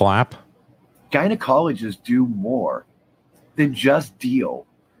 The clap? Gynecologists do more than just deal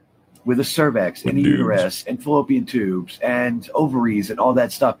with a cervix and a dudes. uterus and fallopian tubes and ovaries and all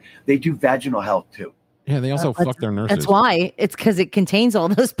that stuff. They do vaginal health too. Yeah, they also fuck their nurses. That's why. It's because it contains all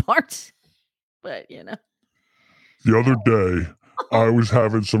those parts. But, you know. The other day, I was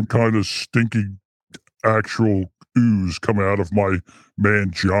having some kind of stinky actual ooze come out of my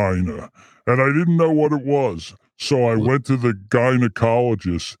mangina, and I didn't know what it was. So I went to the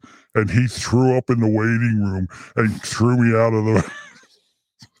gynecologist, and he threw up in the waiting room and threw me out of the.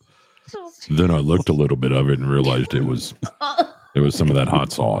 Then I looked a little bit of it and realized it was some of that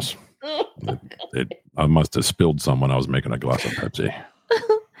hot sauce. I must have spilled some when I was making a glass of Pepsi.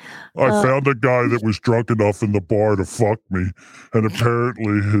 I found a guy that was drunk enough in the bar to fuck me, and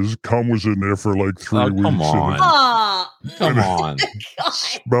apparently his cum was in there for like 3 weeks. Come on. Come on.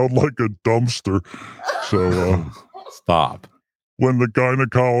 Smelled like a dumpster. So stop. When the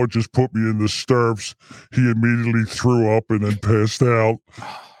gynecologist put me in the stirrups, he immediately threw up and then passed out.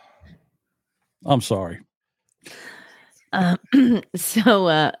 I'm sorry.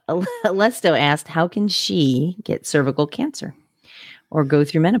 So Lesto asked, how can she get cervical cancer or go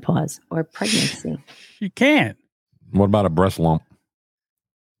through menopause or pregnancy? You can't. What about a breast lump?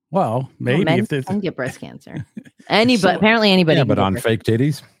 Well, maybe men if they can get breast cancer. Apparently anybody. Yeah, can but get on breast fake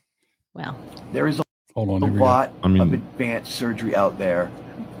titties? Well, There is a Hold on. lot of advanced surgery out there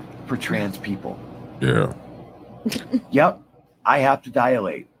for trans people. Yeah. Yep, I have to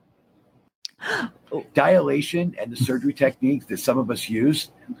dilate. Dilation and the surgery techniques that some of us use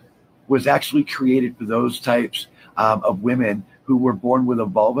was actually created for those types of women who were born with a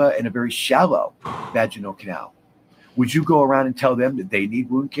vulva and a very shallow vaginal canal. Would you go around and tell them that they need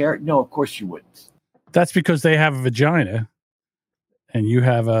wound care? No, of course you wouldn't. That's because they have a vagina and you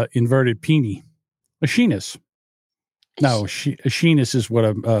have a inverted penis. A shenis. No, a shenis is what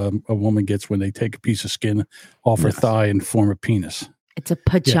a woman gets when they take a piece of skin off her thigh and form a penis. it's a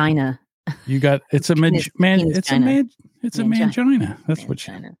pagina. You got it's a man. Penis It's a gina. man. It's a mangina. That's what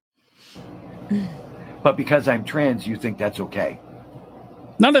she. But because I'm trans, you think that's okay.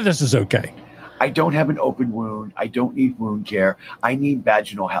 None of this is okay. I don't have an open wound. I don't need wound care. I need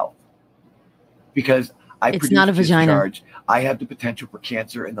vaginal health. Because I It's not a vagina. discharge. I have the potential for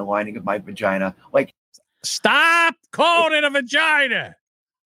cancer in the lining of my vagina. Like, stop calling it a vagina.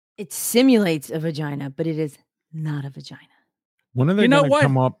 It simulates a vagina, but it is not a vagina. When are they You know going to what?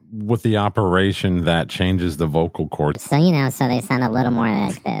 come up with the operation that changes the vocal cords? So, so they sound a little more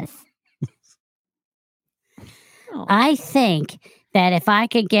like this. I think that if I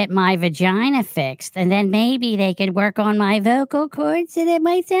could get my vagina fixed, and then maybe they could work on my vocal cords and it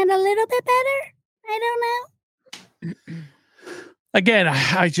might sound a little bit better. I don't know. Again,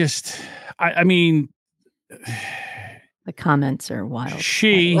 I mean, The comments are wild.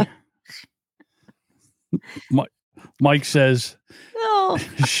 Mike says, No.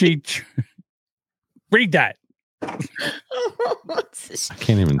 Read that. I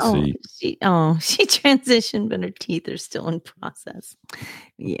can't even see. She transitioned, but her teeth are still in process.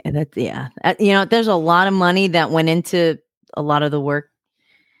 There's a lot of money that went into a lot of the work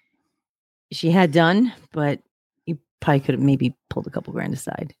she had done, but you probably could have maybe pulled a couple grand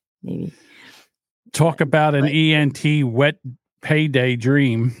aside. Maybe. Talk about an ENT wet payday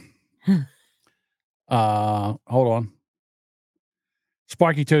dream. Hold on.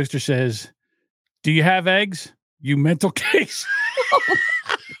 Sparky Toaster says, "Do you have eggs? You mental case."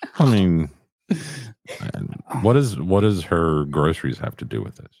 I mean, what does her groceries have to do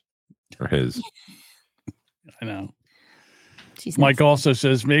with this? Or his? I know. Mike also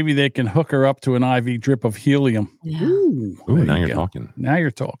says maybe they can hook her up to an IV drip of helium. Yeah. Ooh, now you're talking. Now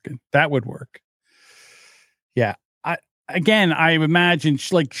you're talking. That would work. Yeah. I imagine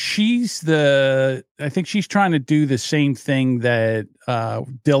she's I think she's trying to do the same thing that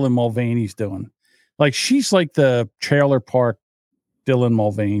Dylan Mulvaney's doing. Like she's like the trailer park Dylan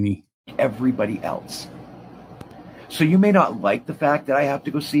Mulvaney. Everybody else. So you may not like the fact that I have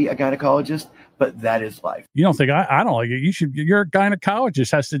to go see a gynecologist, but that is life. You don't think I don't like it? You're a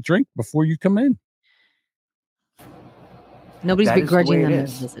gynecologist, has to drink before you come in. Nobody's That is the begrudging way it them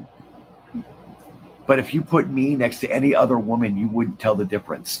is. a visit. But if you put me next to any other woman, you wouldn't tell the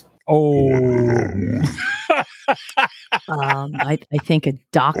difference. Oh. I think a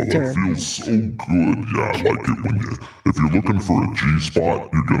doctor. It feels so good. Yeah, I like it when if you're looking for a G-spot,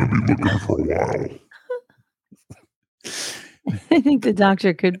 you're going to be looking for a while. I think the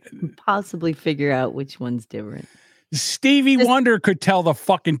doctor could possibly figure out which one's different. Stevie Wonder could tell the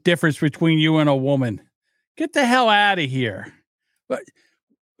fucking difference between you and a woman. Get the hell out of here. But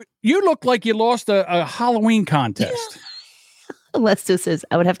you look like you lost a Halloween contest. Lesto says,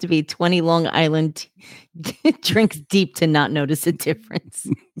 I would have to be 20 Long Island drinks deep to not notice a difference.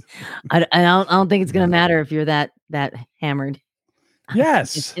 I don't think it's going to matter if you're that hammered.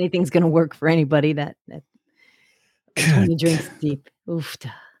 Yes. If anything's going to work for anybody that 20 drinks deep. Oof.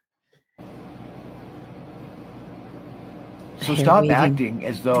 So Hair stop waving. acting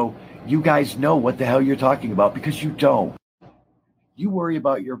as though you guys know what the hell you're talking about, because you don't. You worry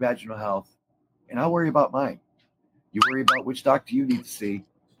about your vaginal health, and I'll worry about mine. You worry about which doctor you need to see,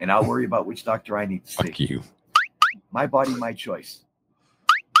 and I'll worry about which doctor I need to see. Fuck you. My body, my choice.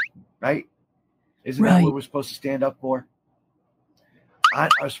 Right? Isn't Right. that what we're supposed to stand up for?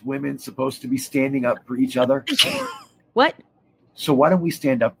 Aren't us women supposed to be standing up for each other? What? So why don't we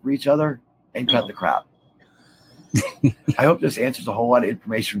stand up for each other and cut the crap? I hope this answers a whole lot of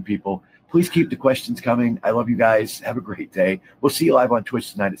information, people. Please keep the questions coming. I love you guys. Have a great day. We'll see you live on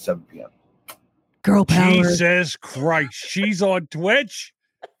Twitch tonight at 7 p.m. Girl power. Jesus Christ. She's on Twitch?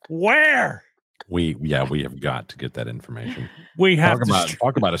 Where? We have got to get that information. We have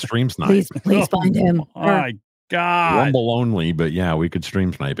talk about a stream snipe. Please find him. Oh, my God. Rumble only, but yeah, we could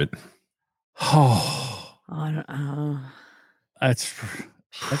stream snipe it. Oh, I don't know. It's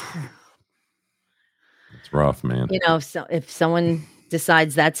rough, man. You know, so if someone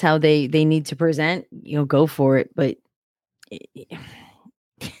decides that's how they need to present, go for it. But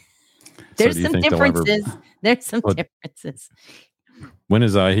there's do you some think they'll ever- differences. There's some But- differences. When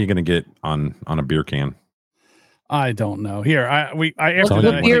is he going to get on a beer can? I don't know. Here, after What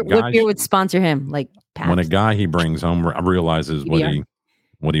that, beer would sponsor him? Like When a guy he brings home realizes PBR.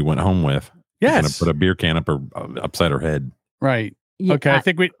 what he went home with, he's Yes. going to put a beer can upside her head. right. Yeah, Okay, I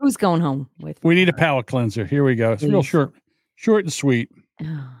think who's going home with? we need a palate cleanser. Here we go. It's real Please. short and sweet.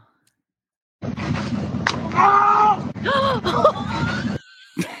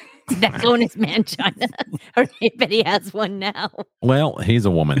 Did that go in his mangina? Or I bet he has one now. Well, he's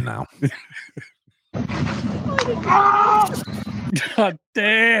a woman now. God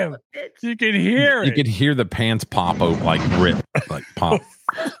damn. You can hear You it. could hear the pants pop out, like rip, like pop.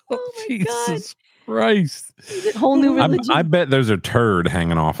 Jesus Christ. A whole new religion. I bet there's a turd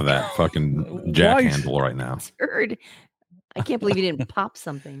hanging off of that fucking jack Why- handle right now. Heard. I can't believe he didn't pop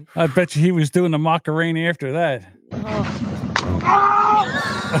something. I bet you he was doing the Macarena after that.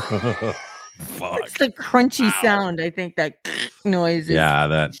 It's the crunchy sound. I think that noise is. Yeah,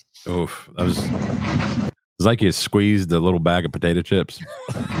 that was it's like you squeezed a little bag of potato chips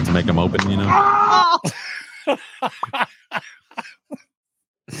to make them open, you know.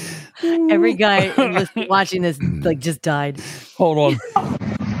 Every guy watching this just died. Hold on.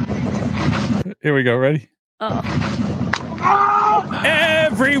 Here we go. Ready?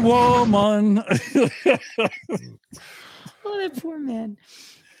 Every woman. Oh, that poor man.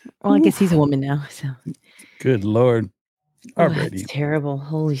 Well, I guess he's a woman now. So. Good Lord. Oh, Alrighty. that's terrible.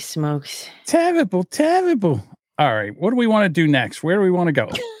 Holy smokes. Terrible. All right. What do we want to do next? Where do we want to go?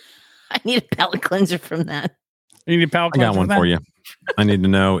 I need a palate cleanser from that. You need a palate I got cleanser one that? for you. I need to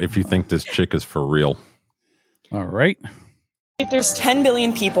know if you think this chick is for real. All right. If there's 10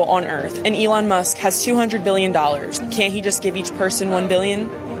 billion people on Earth and Elon Musk has $200 billion, can't he just give each person $1 billion?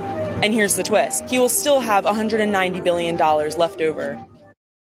 And here's the twist. He will still have $190 billion left over.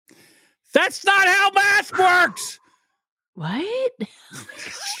 That's not how math works. What?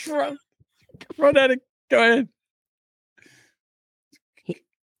 Run at it. Go ahead.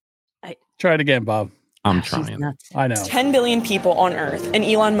 Try it again, Bob. I'm She's trying. nuts. I know. 10 billion people on Earth, and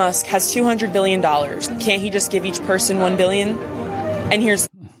Elon Musk has $200 billion. Can't he just give each person $1 billion? And here's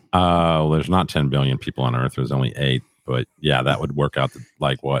Well, there's not 10 billion people on Earth. There's only 8. But yeah, that would work out to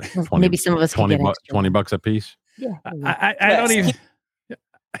like what? 20, Maybe some of us could 20, get extra. $20 a piece. Yeah. I don't even.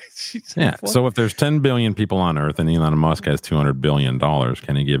 Yeah. So if there's 10 billion people on Earth and Elon Musk has $200 billion,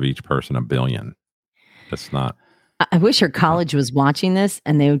 can he give each person $1 billion? That's not. I wish her college was watching this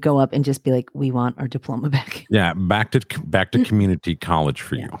and they would go up and just be like, "We want our diploma back." Yeah. Back to community college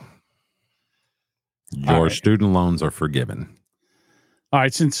for you. Your student loans are forgiven. All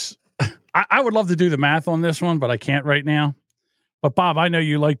right, since I would love to do the math on this one, but I can't right now. But Bob, I know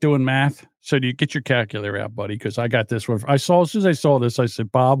you like doing math, so do you get your calculator out, buddy? Because I got this one. As soon as I saw this, I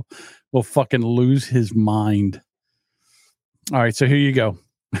said, Bob will fucking lose his mind. All right, so here you go.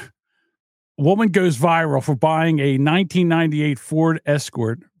 Woman goes viral for buying a 1998 Ford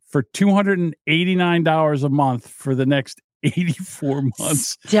Escort for $289 a month for the next 84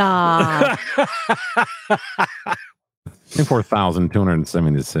 months. Stop.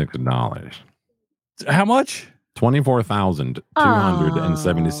 $24,276. How much?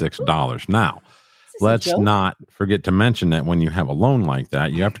 $24,276. Now, let's not forget to mention that when you have a loan like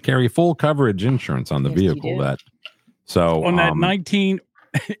that, you have to carry full coverage insurance on the vehicle. So on that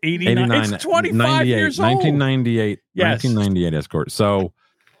 1989, it's 25 years old. 1998 Escort. So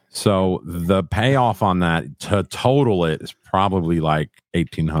the payoff on that to total it is probably like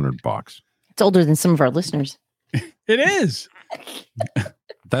 $1,800. It's older than some of our listeners. It is.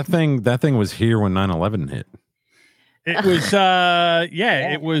 That thing was here when 9/11 hit. It was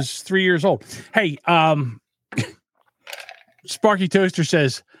it was 3 years old. Hey, Sparky Toaster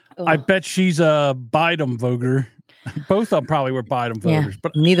says, I bet she's a Biden voter. Both of them probably were Biden voters,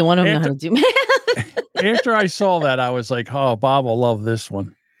 but neither one of them know how to do math. After I saw that, I was like, oh, Bob will love this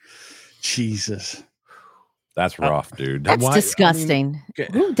one. Jesus. That's rough, dude. That's disgusting.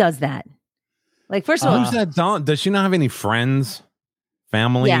 Who does that? Like, first of all, who's that? Does she not have any friends?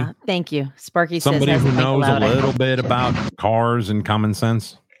 Family? Yeah, thank you. Sparky Somebody says who knows a little bit about cars and common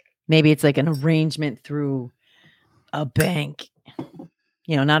sense. Maybe it's like an arrangement through a bank.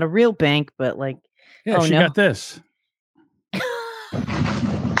 You know, not a real bank, but like, yeah, she got this.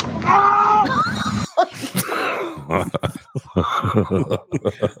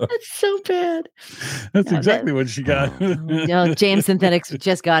 That's so bad. That's exactly what she got. Jam Synthetics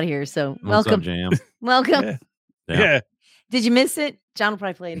just got here, so What's welcome, up, Jam? welcome. Yeah. Did you miss it? John will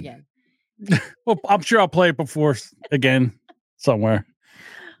probably play it again. Well, I'm sure I'll play it before again somewhere.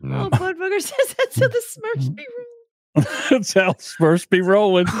 Oh, Budbugger says that's how the Smurfs be rolling. That's how Smurfs be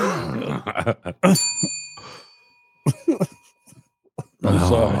rolling. I'm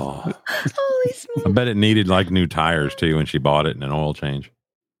sorry. Holy smokes. I bet it needed like new tires too when she bought it and an oil change.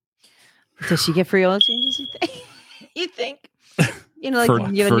 Does she get free oil changes? You think? You know, like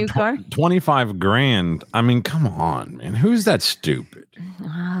when you have a new car. 25 grand. I mean, come on, man. Who's that stupid?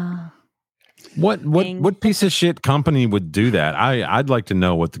 What piece of shit company would do that? I'd like to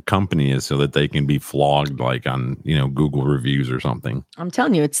know what the company is so that they can be flogged like on, Google reviews or something. I'm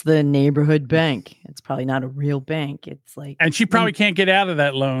telling you, it's the neighborhood bank. It's probably not a real bank. It's like, and she probably can't get out of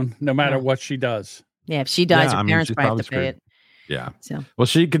that loan no matter what she does. Yeah, if she dies, her parents probably have to pay it. Yeah. So, well,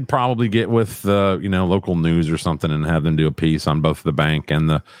 she could probably get with the local news or something and have them do a piece on both the bank and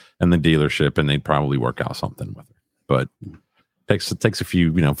the dealership, and they'd probably work out something with her. But it takes a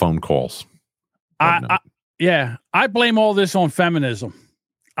few phone calls. I blame all this on feminism.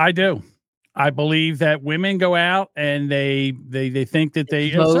 I do. I believe that women go out and they think that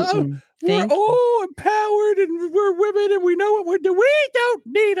we're all empowered and we're women and we know what we're doing. We don't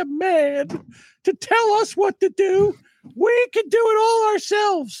need a man to tell us what to do. We can do it all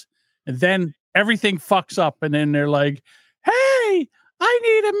ourselves. And then everything fucks up. And then they're like, hey, I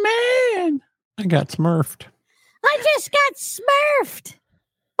need a man. I got smurfed. I just got smurfed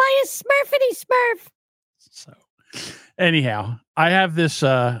by a smurfity smurf. So anyhow, I have this,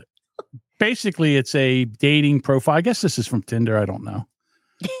 basically it's a dating profile. I guess this is from Tinder. I don't know.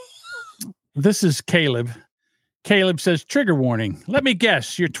 This is Caleb. Caleb says, trigger warning. Let me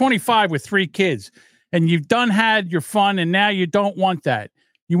guess. You're 25 with 3 kids. And you've had your fun, and now you don't want that.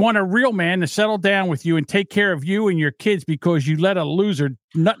 You want a real man to settle down with you and take care of you and your kids because you let a loser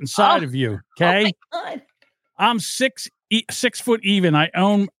nut inside of you. Okay? Oh my God. I'm 6 foot even. I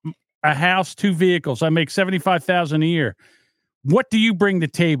own a house, 2 vehicles. I make $75,000 a year. What do you bring to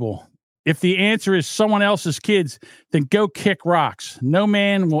the table? If the answer is someone else's kids, then go kick rocks. No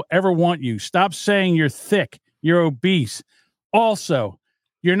man will ever want you. Stop saying you're thick. You're obese. Also,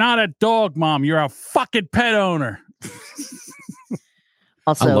 you're not a dog mom. You're a fucking pet owner.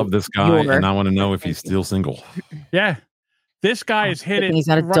 Also, I love this guy, your- and I want to know if he's still single. Yeah. This guy is hit it. He's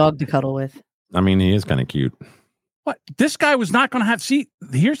got a right- dog to cuddle with. I mean, he is kind of cute. What? This guy was not going to have. See,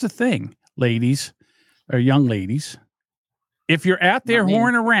 here's the thing, ladies or young ladies. If you're out there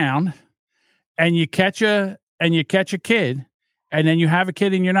whoring around and you catch a kid, and then you have a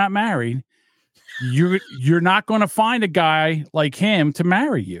kid and you're not married, you're not going to find a guy like him to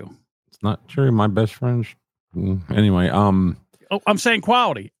marry you. It's not true. My best friends. Anyway, Oh, I'm saying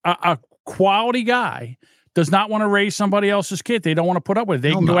quality. A quality guy does not want to raise somebody else's kid. They don't want to put up with it.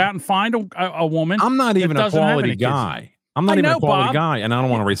 They can go out and find a woman. I'm not even a quality guy. I'm not even a quality guy, and I don't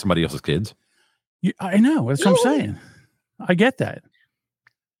want to raise somebody else's kids. I know. That's what I'm saying. I get that.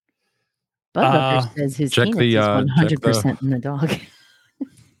 Bubba says his check penis the, is check 100% in the dog.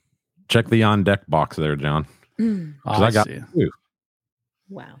 Check the on deck box there, John. Mm. 'Cause I got see. two.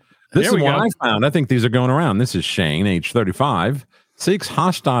 Wow. This There is we what go. I found. I think these are going around. This is Shane, age 35, seeks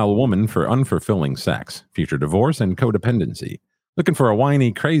hostile woman for unfulfilling sex, future divorce, and codependency. Looking for a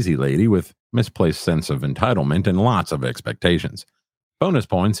whiny, crazy lady with misplaced sense of entitlement and lots of expectations. Bonus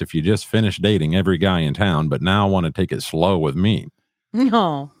points if you just finished dating every guy in town, but now want to take it slow with me.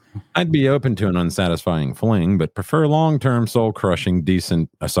 No. I'd be open to an unsatisfying fling, but prefer long-term, soul-crushing, descent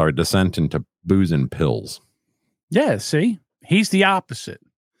into booze and pills. Yeah, see? He's the opposite.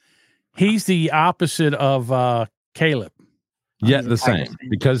 He's the opposite of Caleb. Yet the same,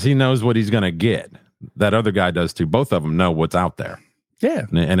 because he knows what he's going to get. That other guy does too. Both of them know what's out there. Yeah.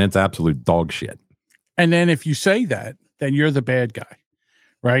 And it's absolute dog shit. And then if you say that, then you're the bad guy,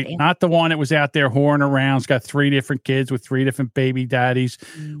 right? Not the one that was out there whoring around, has got 3 different kids with 3 different baby daddies,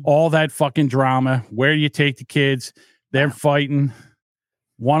 all that fucking drama. Where do you take the kids? They're fighting.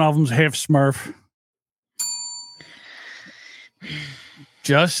 One of them's half Smurf.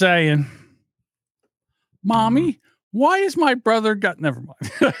 Just saying. Mommy, why is my brother got... Never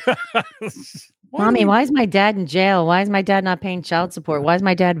mind. Mommy, why is my dad in jail? Why is my dad not paying child support? Why is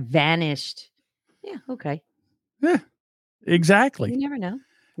my dad vanished? Yeah, okay. Yeah, exactly. You never know.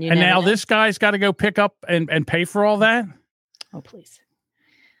 You And never now know. this guy's got to go pick up and pay for all that? Oh, please.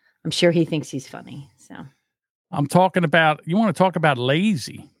 I'm sure he thinks he's funny. So I'm talking about, you want to talk about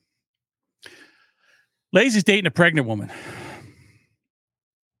lazy. Lazy's dating a pregnant woman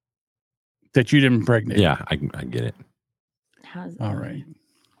that you didn't impregnate. Yeah, I get it. All right.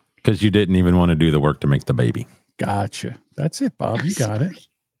 Because you didn't even want to do the work to make the baby. Gotcha. That's it, Bob. You got it.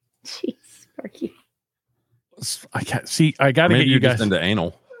 Jeez, Sparky. I can't see. I got to Maybe get you you're guys just into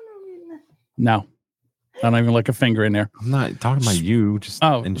anal. No, I don't even like a finger in there. I'm not talking about you, just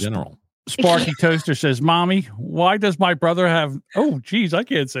in general. Sparky Toaster says, "Mommy, why does my brother have?" Oh, geez, I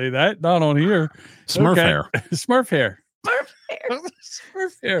can't say that. Not on here. Smurf hair. Smurf hair.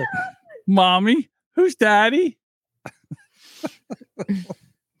 Smurf hair. Mommy, who's daddy?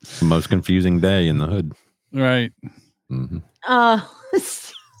 It's the most confusing day in the hood. Right. Mm-hmm. Oh,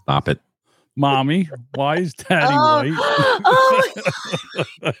 Stop it. Mommy, why is daddy white?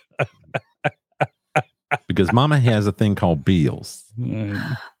 oh. Because Mama has a thing called Beals.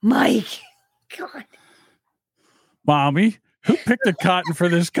 Mike. God. Mommy, who picked the cotton for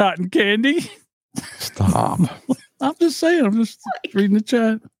this cotton candy? Stop. I'm just saying. I'm just reading the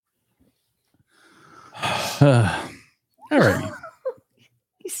chat. All right.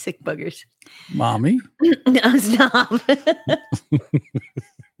 You sick buggers. Mommy. No, stop.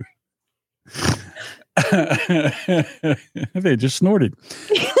 They just snorted.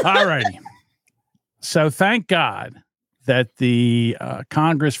 All righty. So thank God that the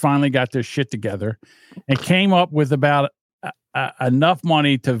Congress finally got their shit together and came up with about enough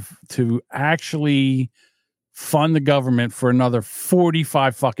money to actually fund the government for another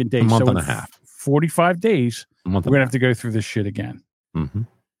 45 fucking days. A month So and in a half. 45 days, we're month and going a to have to go through this shit again. Mm-hmm.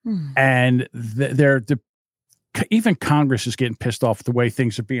 And even Congress is getting pissed off the way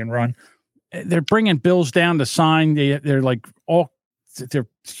things are being run. They're bringing bills down to sign. They're like they're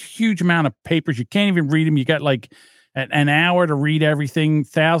huge amount of papers. You can't even read them. You got like an hour to read everything,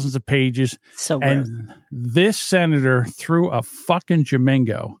 thousands of pages. So and this senator threw a fucking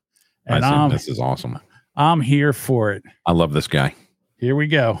Jamingo. And This is awesome. I'm here for it. I love this guy. Here we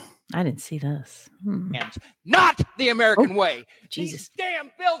go. I didn't see this. Not the American way. Jesus. These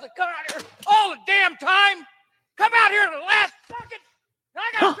damn bills that come out here all the damn time. Come out here at the last second. And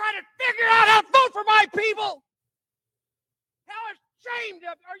I gotta try to figure out how to vote for my people. How ashamed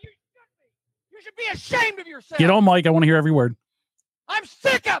of are you? You should be ashamed of yourself. Get on, Mike. I want to hear every word. I'm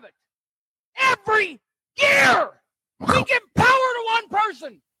sick of it. Every year we give power to one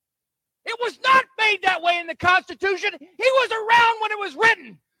person. It was not made that way in the Constitution. He was around when it was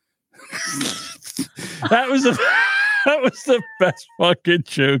written. That was That was the best fucking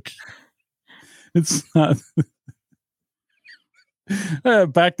joke. It's not.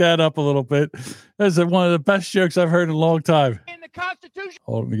 Back that up a little bit. That's one of the best jokes I've heard in a long time. In the Constitution,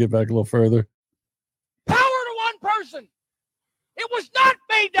 Hold on, let me get back a little further. power to one person. It was not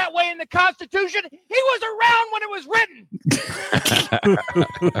made that way in the Constitution. He was around when it was written.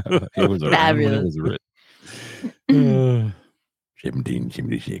 It was around when it was written.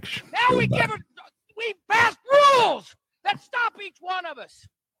 1776. Now we pass rules that stop each one of us.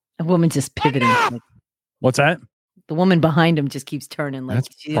 A woman just pivoting. Like, What's that? the woman behind him just keeps turning. Like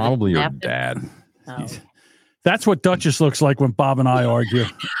That's she probably your snapped it. dad. Oh. That's what Duchess looks like when Bob and I argue.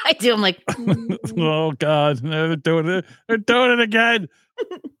 I do. I'm like, Oh God, they're doing it. They're doing it again.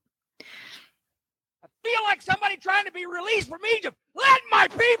 Feel like somebody trying to be released from Egypt. Let my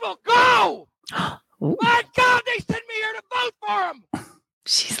people go. My God, they sent me here to vote for them.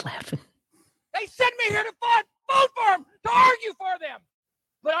 She's laughing. They sent me here to vote for them, to argue for them.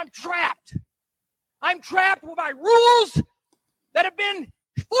 But I'm trapped. I'm trapped by rules that have been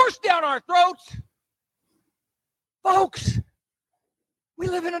forced down our throats. Folks, we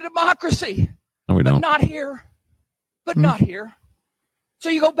live in a democracy. No, we but don't. not here. But not here. So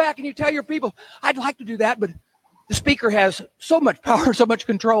you go back and you tell your people, I'd like to do that, but the speaker has so much power, so much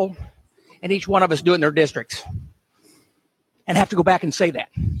control, and each one of us do it in their districts. And have to go back and say that.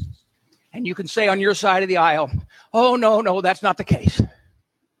 And you can say on your side of the aisle, oh, no, that's not the case.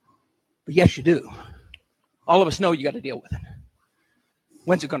 But yes, you do. All of us know you got to deal with it.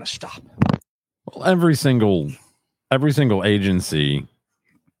 When's it going to stop? Well, every single agency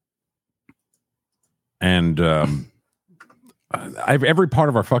and every part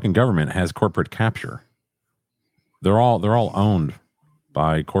of our fucking government has corporate capture. They're all owned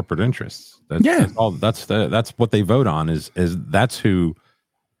by corporate interests. That's all. That's what they vote on. Is that's who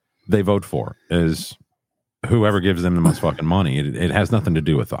they vote for? Is whoever gives them the most fucking money. It has nothing to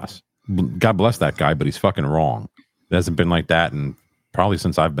do with us. God bless that guy, but he's fucking wrong. It hasn't been like that, and probably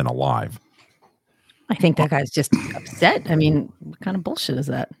since I've been alive. I think that guy's just upset. I mean, what kind of bullshit is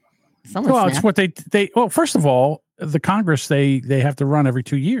that? Someone Well, snapped. it's what they. Well, first of all, the Congress they have to run every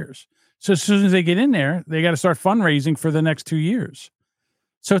 2 years. So as soon as they get in there, they got to start fundraising for the next 2 years.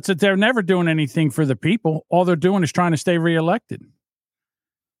 So it's that they're never doing anything for the people. All they're doing is trying to stay reelected.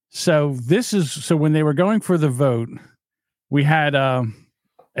 So when they were going for the vote, we had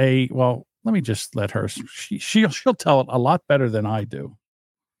well, let me just let her. She'll tell it a lot better than I do.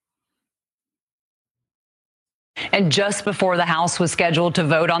 And just before the House was scheduled to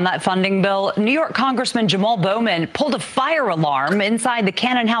vote on that funding bill, New York Congressman Jamal Bowman pulled a fire alarm inside the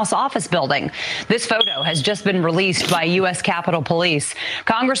Cannon House office building. This photo has just been released by U.S. Capitol Police.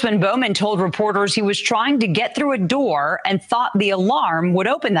 Congressman Bowman told reporters he was trying to get through a door and thought the alarm would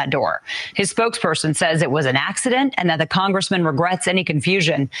open that door. His spokesperson says it was an accident and that the congressman regrets any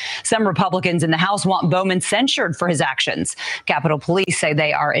confusion. Some Republicans in the House want Bowman censured for his actions. Capitol Police say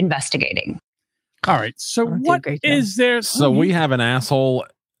they are investigating. All right. So what is there? So we have an asshole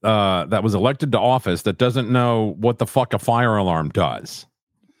that was elected to office that doesn't know what the fuck a fire alarm does.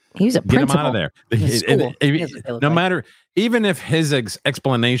 He's a Get him principal out of there. in the school. No matter, even if his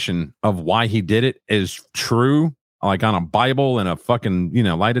explanation of why he did it is true, like on a Bible and a fucking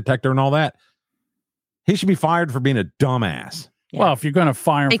lie detector and all that, he should be fired for being a dumbass. Well, if you're going to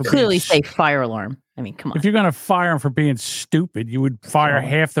fire him, They for clearly being say fire alarm. I mean, come on. If you're going to fire him for being stupid, you would fire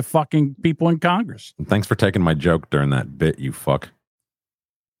half the fucking people in Congress. Thanks for taking my joke during that bit, you fuck.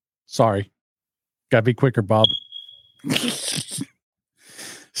 Sorry. Gotta be quicker, Bob.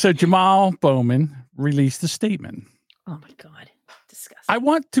 So Jamal Bowman released a statement. Oh my God. Disgusting. I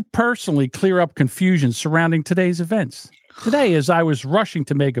want to personally clear up confusion surrounding today's events. Today, as I was rushing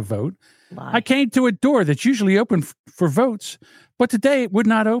to make a vote, I came to a door that's usually open for votes, but today it would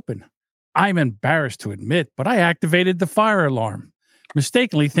not open. I'm embarrassed to admit, but I activated the fire alarm,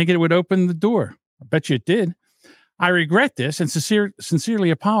 mistakenly thinking it would open the door. I bet you it did. I regret this and sincerely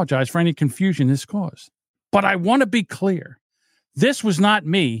apologize for any confusion this caused. But I want to be clear. This was not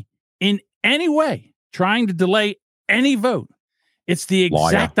me in any way trying to delay any vote. It's the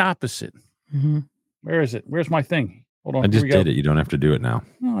exact opposite. Mm-hmm. Where is it? Where's my thing? Hold on. I just here we go. did it. You don't have to do it now.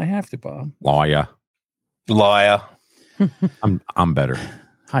 No, I have to, Bob. Liar. I'm better.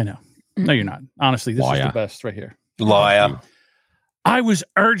 I know. No, you're not. Honestly, this is Liar. the best right here. Liar. I was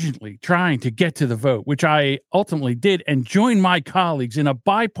urgently trying to get to the vote, which I ultimately did, and joined my colleagues in a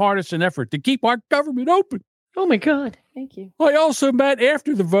bipartisan effort to keep our government open. Oh my God. Thank you. I also met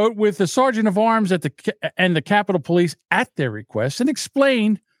after the vote with the sergeant of arms and the Capitol Police at their request and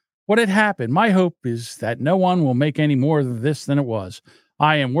explained what had happened. My hope is that no one will make any more of this than it was.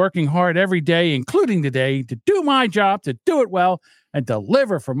 I am working hard every day, including today, to do my job, to do it well, and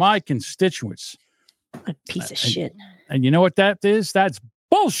deliver for my constituents. A piece of shit. And you know what that is? That's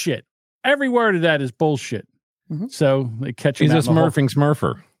bullshit. Every word of that is bullshit. So they catch him. He's a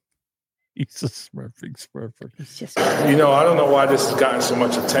smurfer. He's a smurfer. It's just, I don't know why this has gotten so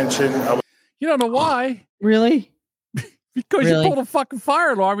much attention. You don't know why? Really? Because you pulled a fucking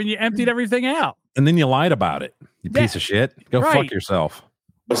fire alarm and you emptied everything out. And then you lied about it. You piece of shit. Go fuck yourself.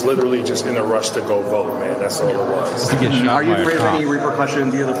 was literally just in a rush to go vote, man. That's all it was. Are you afraid of any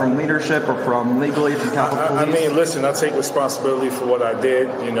repercussions, either from leadership or from legally from Capitol Police? I mean, listen, I take responsibility for what I did,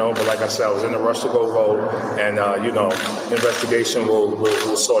 but like I said, I was in a rush to go vote, and, investigation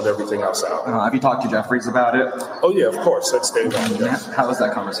will sort everything else out. Have you talked to Jeffries about it? Oh, yeah, of course. That's day one, yes. How was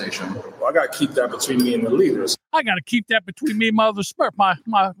that conversation? Well, I got to keep that between me and the leaders. I got to keep that between me and my other Smurf, my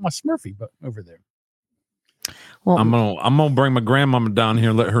Smurfy over there. Well, I'm gonna bring my grandmama down here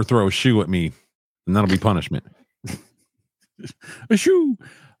and let her throw a shoe at me, and that'll be punishment. A shoe.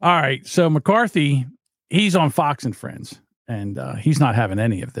 All right. So McCarthy, he's on Fox and Friends, and he's not having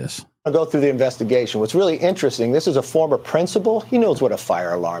any of this. I'll go through the investigation. What's really interesting, this is a former principal. He knows what a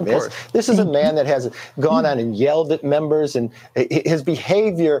fire alarm is. This is a man that has gone on and yelled at members, and his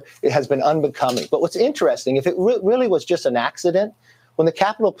behavior has been unbecoming. But what's interesting, if it really was just an accident, when the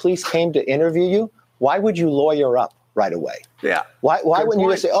Capitol Police came to interview you, why would you lawyer up right away? Yeah. Why wouldn't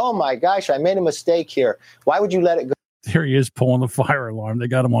you just say, oh, my gosh, I made a mistake here? Why would you let it go? There he is pulling the fire alarm. They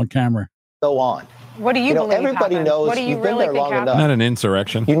got him on camera. Go on. What do you believe everybody happened? knows What do you you've been really there think long happened? enough. Not an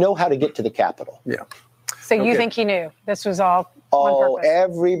insurrection. You know how to get to the Capitol. Yeah. So you think he knew this was all on purpose?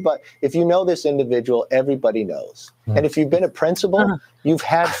 Everybody. If you know this individual, everybody knows. And if you've been a principal, you've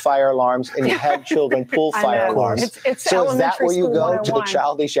had fire alarms and you've had children pull fire alarms. It's so is that elementary where you school go to the 101.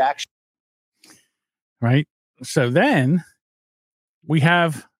 childish action? Right. So then we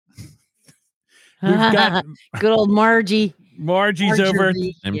have we've got good old Margie. Margie's over at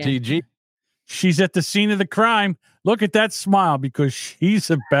MTG. She's at the scene of the crime. Look at that smile because she's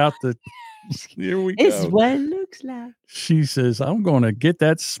about to. Here we go. It's what it looks like. She says, "I'm going to get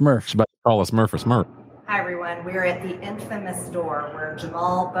that Smurf." She's about to call a Smurf a Smurf. Hi, everyone. We're at the infamous door where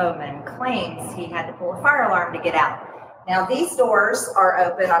Jamal Bowman claims he had to pull a fire alarm to get out. Now, these doors are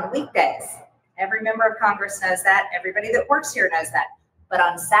open on weekdays. Every member of Congress knows that. Everybody that works here knows that. But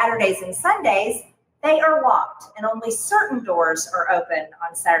on Saturdays and Sundays, they are locked, and only certain doors are open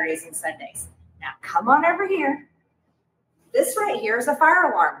on Saturdays and Sundays. Now, come on over here. This right here is a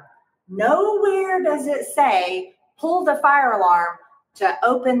fire alarm. Nowhere does it say, pull the fire alarm to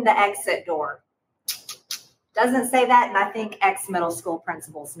open the exit door. Doesn't say that, and I think ex-middle school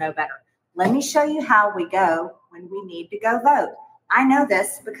principals know better. Let me show you how we go when we need to go vote. I know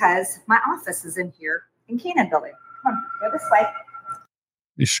this because my office is in here in Keenan Building. Come on, go this way.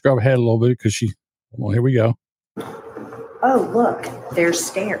 You scrub ahead a little bit because she. Well, here we go. Oh, look, there's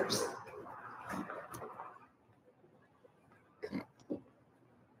stairs.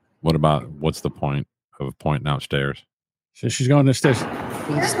 What's the point of pointing out stairs? So she's going to stairs.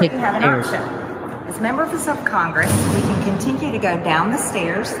 Here's what you have an option. As members of Congress, we can continue to go down the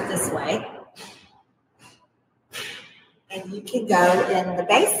stairs this way. And you can go in the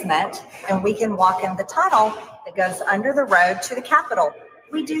basement and we can walk in the tunnel that goes under the road to the Capitol.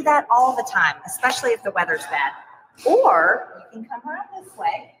 We do that all the time, especially if the weather's bad. Or you can come around this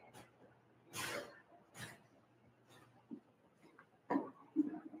way.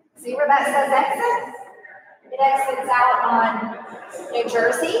 See where that says exit? It exits out on New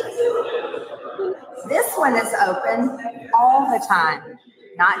Jersey. This one is open all the time.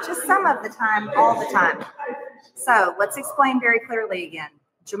 Not just some of the time, all the time. So let's explain very clearly again.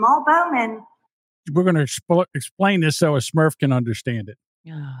 Jamal Bowman We're going to explain this so a Smurf can understand it.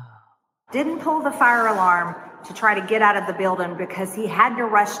 didn't pull the fire alarm to try to get out of the building because he had to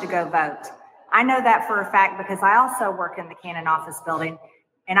rush to go vote. I know that for a fact because I also work in the Cannon office building,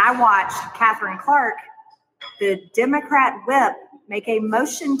 and I watched Catherine Clark, the Democrat whip, make a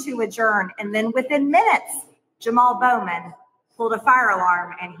motion to adjourn, and then within minutes, Jamal Bowman pulled a fire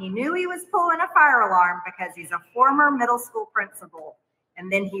alarm, and he knew he was pulling a fire alarm because he's a former middle school principal.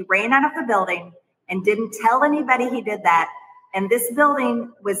 And then he ran out of the building and didn't tell anybody he did that. And this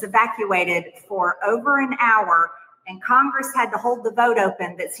building was evacuated for over an hour, and Congress had to hold the vote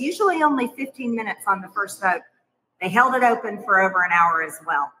open. That's usually only 15 minutes on the first vote. They held it open for over an hour as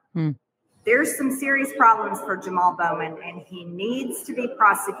well. There's some serious problems for Jamal Bowman, and he needs to be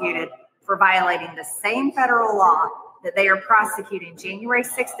prosecuted for violating the same federal law that they are prosecuting January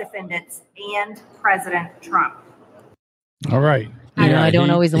 6th defendants and President Trump. All right. I know I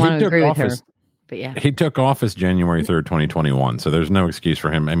don't always want to agree with her. But yeah. He took office January 3rd, 2021. So there's no excuse for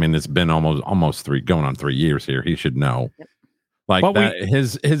him. I mean, it's been almost going on 3 years here. He should know. Like But that,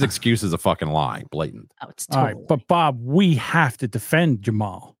 his excuse is a fucking lie, blatant. Oh, it's All right, but Bob, we have to defend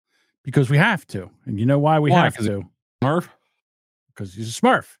Jamal because we have to, and you know why we Why? have 'Cause to? Smurf? Because he's a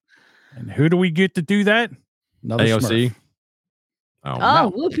Smurf. And who do we get to do that? Another AOC. Smurf.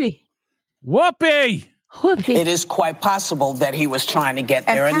 Oh, Whoopi. Whoopi. Whoopi. It is quite possible that he was trying to get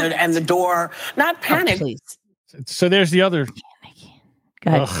there, and the door, not panic. So there's the other.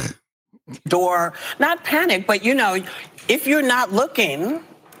 Go ahead. Door, not panic, but if you're not looking,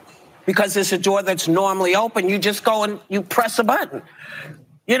 because it's a door that's normally open, you just go and you press a button.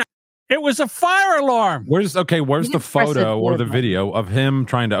 It was a fire alarm. Where's the photo or the video of him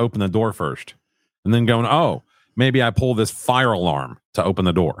trying to open the door first, and then going, "Oh, maybe I pull this fire alarm to open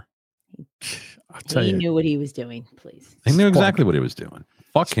the door." He knew what he was doing. Please. He knew exactly what he was doing.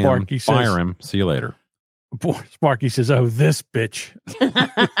 Fuck Sparky him. says- Fire him. See you later. Boy, Sparky says, "Oh, this bitch."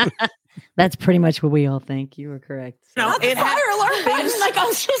 That's pretty much what we all think. You were correct. It fire alarm.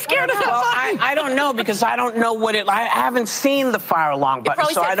 I'm so scared of it. Well, I don't know because I don't know what I haven't seen the fire alarm button,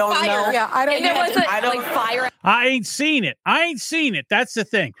 so I don't know. Yeah, I don't know. I don't fire. I ain't seen it. That's the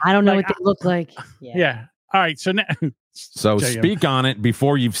thing. I don't know what they look like. Yeah. All right. So now. So JM. speak on it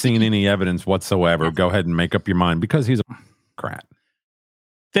before you've seen any evidence whatsoever. Go ahead and make up your mind because he's a crap.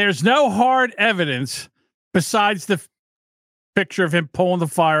 There's no hard evidence besides the picture of him pulling the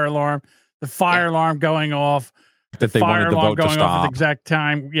fire alarm, the fire alarm going off, That they fire wanted the alarm vote to going off at the stop. exact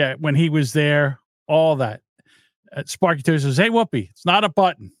time. Yeah, when he was there, all that. Sparky 2 says, "Hey, Whoopi, it's not a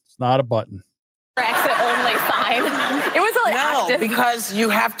button. It's not a button." Exit only sign. It was like No, because you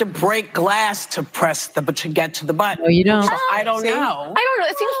have to break glass to to get to the button. No, you don't. So I don't See? know. I don't know.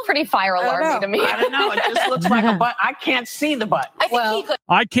 It seems pretty fire alarmy to me. I don't know. It just looks like a button. I can't see the button. I think he could.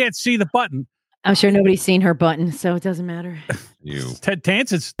 I can't see the button. I'm sure nobody's seen her button, so it doesn't matter. You. Ted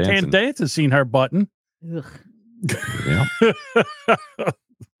Danson's seen her button. Ugh. Yeah. Yeah,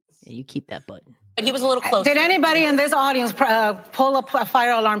 you keep that button. He was a little close. Did anybody in this audience pull up a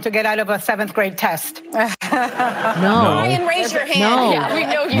fire alarm to get out of a 7th grade test? No. Ryan, raise your hand. No. Yeah, we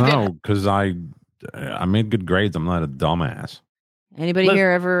know you did. No, because I made good grades. I'm not a dumbass. Anybody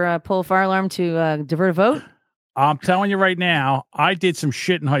here ever pull a fire alarm to divert a vote? I'm telling you right now, I did some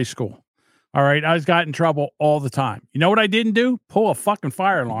shit in high school. All right. I got in trouble all the time. You know what I didn't do? Pull a fucking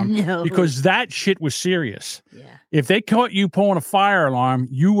fire alarm. No. Because that shit was serious. Yeah. If they caught you pulling a fire alarm,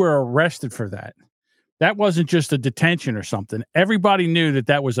 you were arrested for that. That wasn't just a detention or something. Everybody knew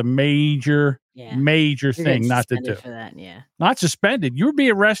that was a major You're thing getting not to suspended do. for that. Yeah. Not suspended. You would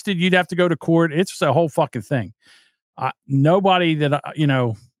be arrested. You'd have to go to court. It's a whole fucking thing. Nobody that,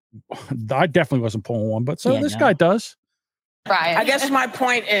 I definitely wasn't pulling one, but this guy does. Ryan. I guess my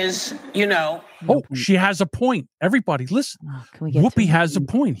point is, Oh, she has a point. Everybody, listen. Can we get Whoopi has a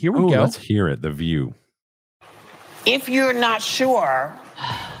point. Here we go. Let's hear it. The View. if you're not sure,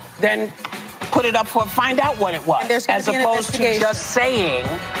 then put it up find out what it was, as opposed to just saying,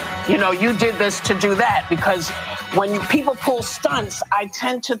 you did this to do that. Because when people pull stunts, I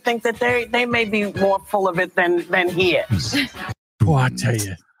tend to think that they may be more full of it than he is. Boy, I tell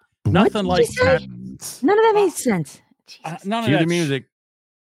you, nothing like that. None of that made sense. None of Cue that the music.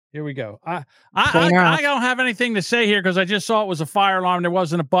 Here we go. Playing her I off. don't have anything to say here because I just saw it was a fire alarm. There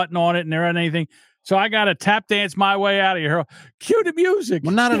wasn't a button on it and there wasn't anything. So I got to tap dance my way out of here. Cue the music.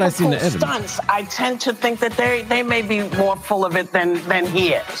 Well, now that I've seen the evidence. Stunts, I tend to think that they may be more full of it than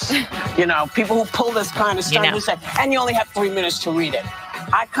he is. People who pull this kind of stunt who say, and you only have 3 minutes to read it.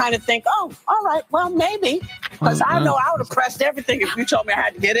 I kind of think, oh, all right, well, maybe. Because I know I would have pressed everything if you told me I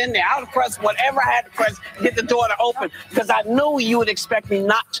had to get in there. I would have pressed whatever I had to press to get the door to open because I knew you would expect me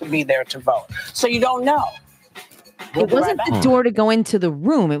not to be there to vote. So you don't know. It wasn't the door to go into the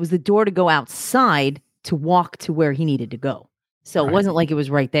room. It was the door to go outside to walk to where he needed to go. So it wasn't like it was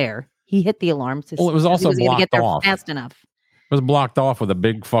right there. He hit the alarm. Well, it was also he wasn't gonna get blocked there off. fast enough. It was blocked off with a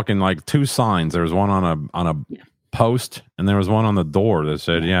big fucking 2 signs. There was one on a post, and there was one on the door that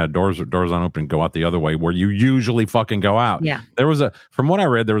said, doors unopened, go out the other way where you usually fucking go out. Yeah. There was from what I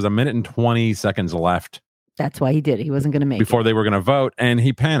read, there was 1 minute and 20 seconds left That's why he did it. He wasn't going to make before it. they were going to vote, and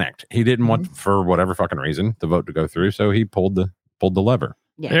he panicked. He didn't want, for whatever fucking reason, the vote to go through, so he pulled the lever.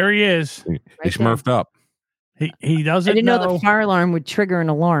 Yeah. There he is. He smurfed up. He doesn't I didn't know the fire alarm would trigger an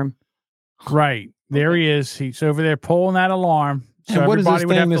alarm. Right. There he is. He's over there pulling that alarm. So And what is this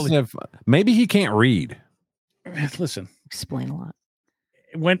everybody would thing? have to Maybe he can't read. listen. Explain a lot.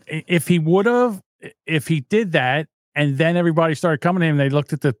 If he did that, and then everybody started coming to him, they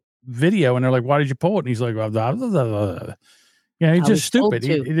looked at the video and they're like, "Why did you pull it?" And he's like, blah, blah, blah, blah. Yeah, he's I just was told stupid.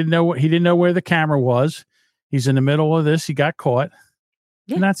 to. He didn't know he didn't know where the camera was. He's in the middle of this. He got caught.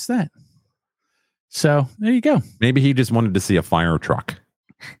 Yeah. And that's that. So there you go. Maybe he just wanted to see a fire truck.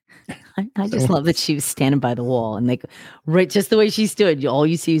 I just love that she was standing by the wall and like right just the way she stood. All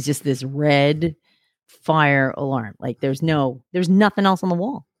you see is just this red fire alarm. Like there's nothing else on the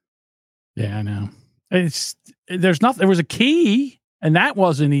wall. Yeah, I know. There's nothing. There was a key, and that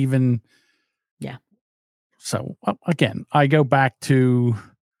wasn't even. Yeah. So again, I go back to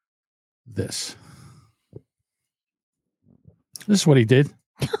this. This is what he did.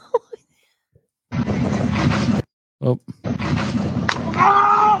 Oh.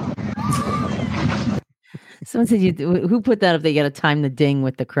 Someone said who put that up? They got to time the ding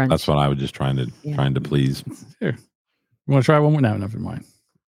with the crunch. That's what I was just trying to please. Here, you want to try one more? No, never mind.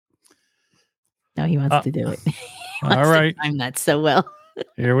 No, he wants to do it. All right, time that so well.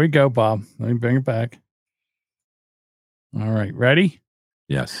 Here we go, Bob. Let me bring it back. All right, ready?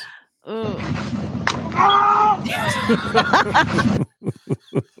 Yes. There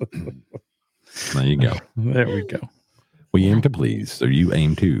you go. There we go. We aim to please, so you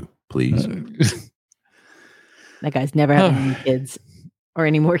aim to please. That guy's never having any kids or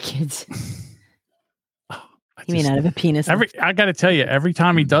any more kids. He may not have a penis. I got to tell you, every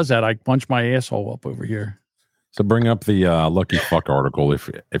time he does that, I punch my asshole up over here. So bring up the lucky fuck article if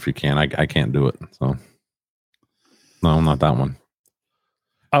you can. I can't do it. So no, not that one.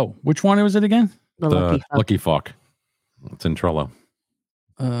 Oh, which one was it again? The lucky fuck. It's in Trello.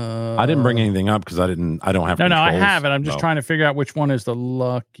 I didn't bring anything up because I don't have. No, I controls, have it. I'm just so. trying to figure out which one is the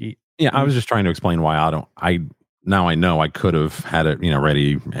lucky. Yeah, I was just trying to explain why now I know I could have had it,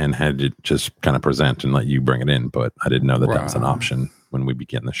 ready and had it just kind of present and let you bring it in, but I didn't know that was an option when we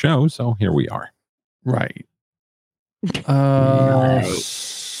begin the show. So here we are. Right.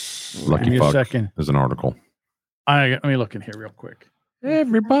 Lucky fuck. There's an article. Let me look in here real quick.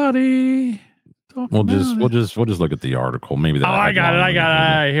 Everybody. We'll just look at the article. Maybe that. I got it. All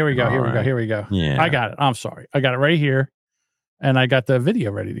right, here we go. Here we go. Yeah. I got it. I'm sorry. I got it right here. And I got the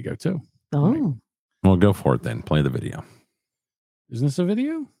video ready to go too. Oh. Well, go for it then. Play the video. Isn't this a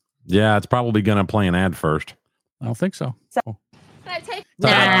video? Yeah, it's probably going to play an ad first. I don't think so. Nah,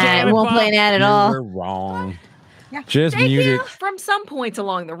 it won't play an ad at all. You're wrong. Yeah. Just mute it. From some points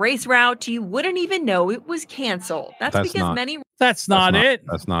along the race route, you wouldn't even know it was canceled. That's because not- many. That's not it.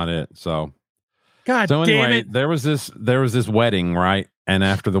 That's not it. So, God so damn anyway, it. there was this wedding, right? And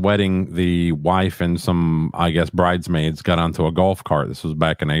after the wedding, the wife and some, I guess, bridesmaids got onto a golf cart. This was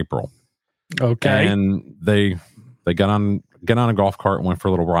back in April. Okay. And they got on a golf cart and went for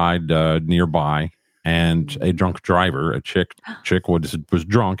a little ride nearby. And a drunk driver, a chick was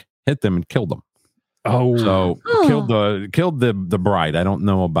drunk, hit them and killed them. Oh, so killed the bride. I don't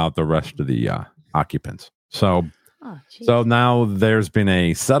know about the rest of the occupants. So now there's been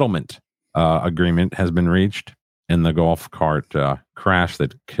a settlement agreement has been reached in the golf cart crash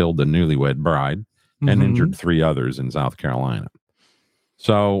that killed the newlywed bride and injured 3 others in South Carolina.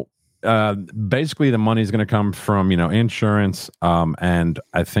 So basically the money is going to come from insurance, and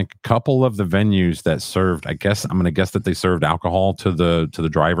I think a couple of the venues that served, I'm going to guess that they served alcohol to the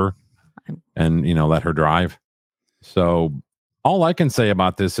driver and let her drive. So all I can say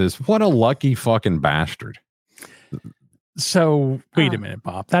about this is what a lucky fucking bastard. So wait a minute,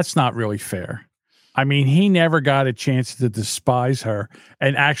 Bob. That's not really fair. I mean, he never got a chance to despise her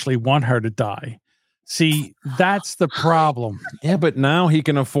and actually want her to die. See, that's the problem. Yeah, but now he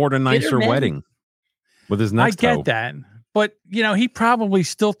can afford a nicer wedding with his next I get that. But, he probably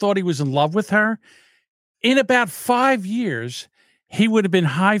still thought he was in love with her. In about 5 years, he would have been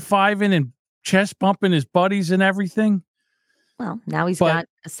high-fiving and chest bumping his buddies and everything. Well, now he's got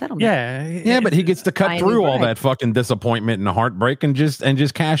a settlement. Yeah, but he gets to cut through all that fucking disappointment and heartbreak and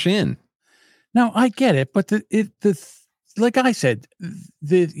just cash in. No, I get it, but like I said,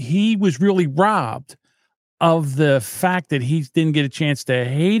 he was really robbed of the fact that he didn't get a chance to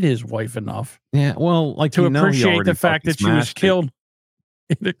hate his wife enough. Yeah, well, like to appreciate the fact that she was killed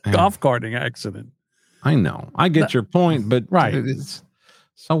in a golf carting accident. I know, I get your point, but right.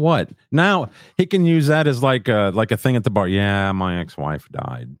 So what? Now he can use that as like a thing at the bar. Yeah, my ex-wife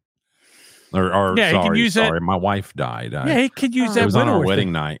died. Or yeah, sorry, he can use that. My wife died. Yeah, he could use that. It was on our widower wedding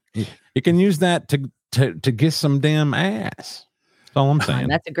thing. night. He can use that to get some damn ass. That's all I'm saying.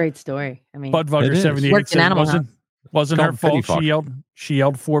 That's a great story. I mean, Budweiser 78 said wasn't her fault. Fuck. She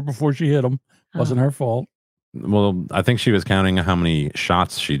yelled 4 before she hit him. Wasn't her fault. Well, I think she was counting how many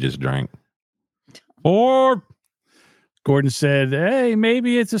shots she just drank. 4. Gordon said, "Hey,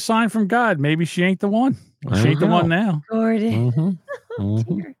 maybe it's a sign from God. Maybe she ain't the one. Well, she ain't the one now." Gordon.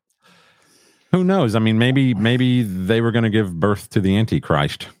 Who knows? I mean, maybe they were going to give birth to the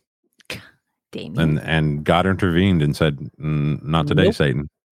Antichrist. Damien. And God intervened and said, not today, Nope. Satan.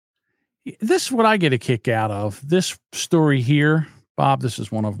 This is what I get a kick out of. This story here, Bob, this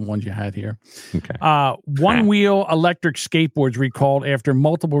is one of the ones you had here. Okay. One-wheel electric skateboards recalled after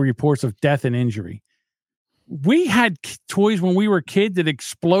multiple reports of death and injury. We had toys when we were kids that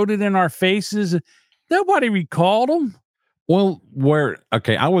exploded in our faces. Nobody recalled them. Well,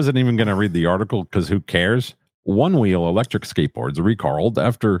 I wasn't even going to read the article because who cares? One-wheel electric skateboards recalled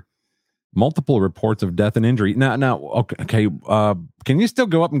after multiple reports of death and injury. Now, okay. Can you still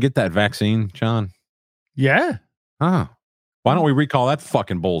go up and get that vaccine, John? Yeah. Why don't we recall that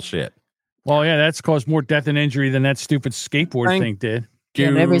fucking bullshit? Well, yeah, that's caused more death and injury than that stupid skateboard thing did.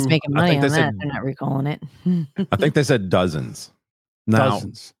 Yeah, but everybody's making money on that. said- They're not recalling it. I think they said dozens. Now,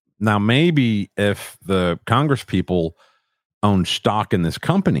 maybe if the Congress people own stock in this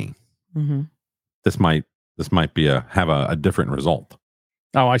company, Mhm. this might have a different result.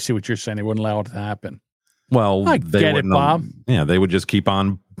 Oh, I see what you're saying. They wouldn't allow it to happen. Well, I they get it, wouldn't. Bob. Yeah, they would just keep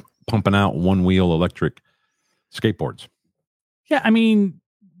on pumping out one-wheel electric skateboards. Yeah, I mean,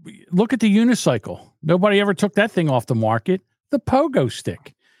 look at the unicycle. Nobody ever took that thing off the market. The pogo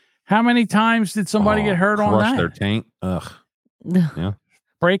stick. How many times did somebody get hurt on Crush that? their taint. Ugh. Yeah.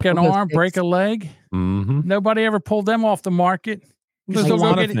 Break an Pogo arm, sticks. break a leg. Mm-hmm. Nobody ever pulled them off the market. You There's still a go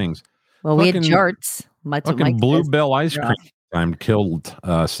lot get of it. things. Well, we had Fucking- jarts. That's what Fucking Mike Blue says. Bell ice Yeah. cream time killed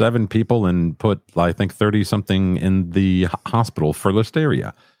 7 people and put, I think, 30 something in the hospital for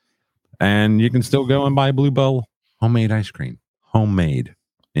listeria. And you can still go and buy Blue Bell homemade ice cream. Homemade.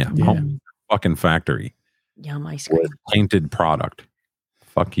 Yeah. Home fucking factory. Yum ice cream. With tainted product.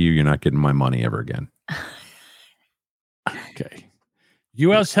 Fuck you. You're not getting my money ever again. Okay.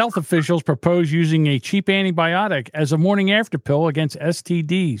 U.S. health officials propose using a cheap antibiotic as a morning after pill against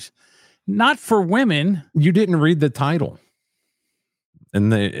STDs. Not for women. You didn't read the title in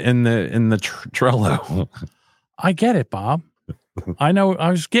the Trello. I get it, Bob. I know.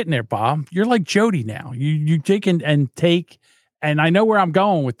 I was getting there, Bob. You're like Jody now. You take and take, and I know where I'm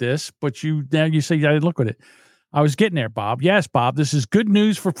going with this, but now you say, yeah, look at it. I was getting there, Bob. Yes, Bob. This is good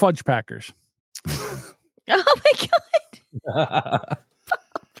news for fudge packers. Oh my God.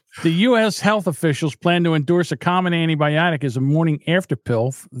 The U.S. health officials plan to endorse a common antibiotic as a morning after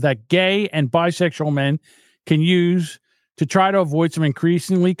pill that gay and bisexual men can use to try to avoid some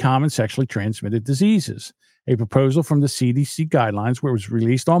increasingly common sexually transmitted diseases. A proposal from the CDC guidelines where it was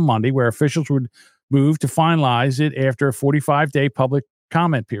released on Monday, where officials would move to finalize it after a 45-day public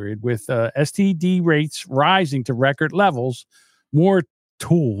comment period, with STD rates rising to record levels. More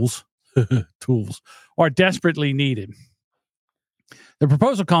tools are desperately needed. The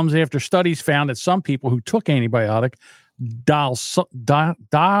proposal comes after studies found that some people who took antibiotic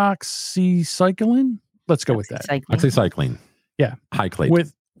doxycycline, let's go with that. Doxycycline. Yeah.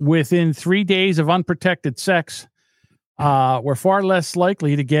 Hyclate. Within 3 days of unprotected sex, were far less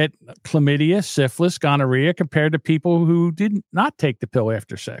likely to get chlamydia, syphilis, gonorrhea compared to people who did not take the pill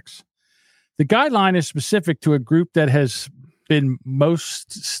after sex. The guideline is specific to a group that has been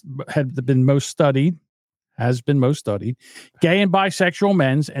most studied, gay and bisexual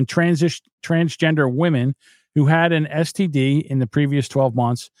men and transgender women who had an STD in the previous 12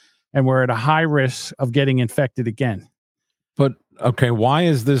 months and were at a high risk of getting infected again. But, okay, why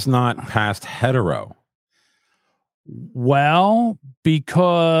is this not past hetero? Well,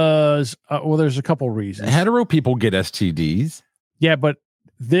 because, there's a couple reasons. Hetero people get STDs. Yeah, but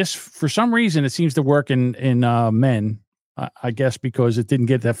this, for some reason, it seems to work in men, I guess, because it didn't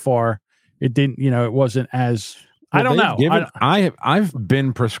get that far. It didn't, it wasn't as, I don't know. I've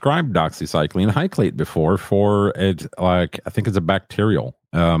been prescribed doxycycline Hyclate before for it, like, I think it's a bacterial,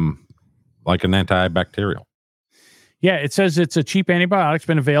 like an antibacterial. Yeah, it says it's a cheap antibiotic. It's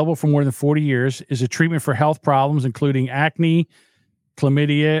been available for more than 40 years. Is a treatment for health problems, including acne,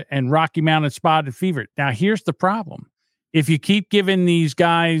 chlamydia, and Rocky Mountain spotted fever. Now, here's the problem. If you keep giving these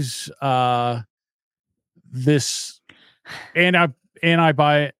guys this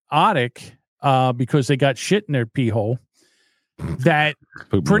antibiotic because they got shit in their pee hole, that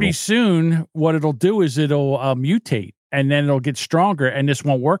pretty soon what it'll do is it'll mutate, and then it'll get stronger, and this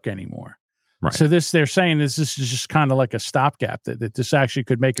won't work anymore. Right. So they're saying this is just kind of like a stopgap, that this actually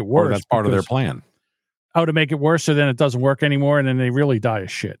could make it worse. Or that's part of their plan. Oh, to make it worse, so then it doesn't work anymore, and then they really die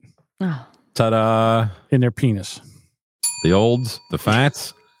of shit. Oh. Ta-da. In their penis. The olds, the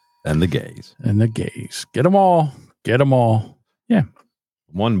fats, and the gays. Get them all. Get them all. Yeah.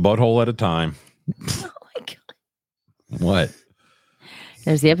 One butthole at a time. Oh my God. What?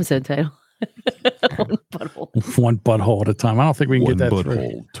 There's the episode title. One butthole at a time. I don't think we can One get that through.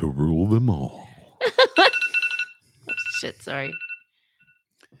 butthole to rule them all. Shit, sorry.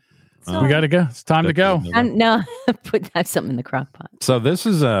 We got to go. It's time to go. No, have something in the crock pot. So this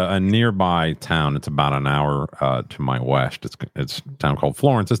is a nearby town. It's about an hour to my west. It's a town called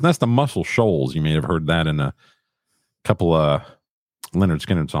Florence. It's next to Muscle Shoals. You may have heard that in a couple of Leonard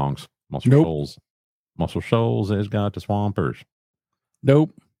Skinner songs. Muscle Shoals. Muscle Shoals has got the swampers.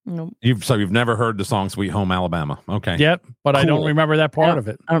 Nope. You've never heard the song Sweet Home Alabama. Okay. Yep, but I don't Cool. remember that part of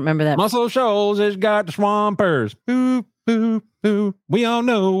it. I don't remember that. Muscle Shoals has got the swampers. Boo, boo, boo. We all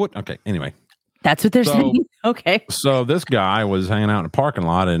know what. Okay. Anyway. That's what they're saying. Okay. So this guy was hanging out in a parking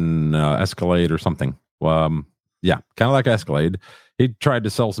lot in Escalade or something. Yeah, kind of like Escalade. He tried to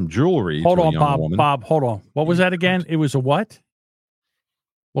sell some jewelry. Hold to a on, young Bob. woman. Bob, hold on. What was that again? It was a what?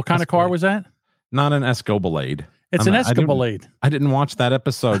 What kind of car was that? Not an Escalade. It's an Escalade. I didn't watch that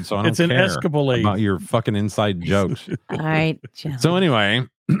episode, so I don't It's an care Escalade. about your fucking inside jokes. All right. Joe. So anyway,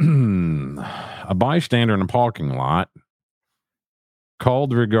 a bystander in a parking lot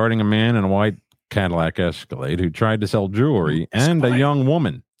called regarding a man in a white Cadillac Escalade who tried to sell jewelry and a young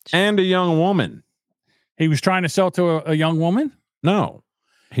woman. He was trying to sell to a young woman? No.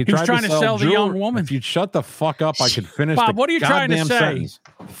 He was trying to sell the young woman. If you'd shut the fuck up, I could finish Bob, the what are you trying to goddamn say? sentence.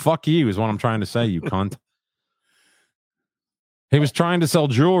 Fuck you is what I'm trying to say, you cunt. He was trying to sell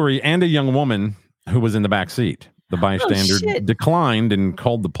jewelry and a young woman who was in the back seat. The bystander declined and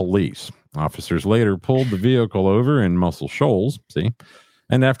called the police. Officers later pulled the vehicle over in Muscle Shoals,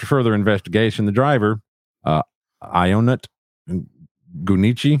 and after further investigation, the driver, Ionut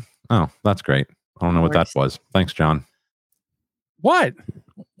Gunichi. Oh, that's great. I don't know what that was. Thanks, John. What?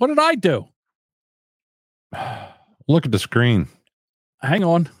 What did I do? Look at the screen. Hang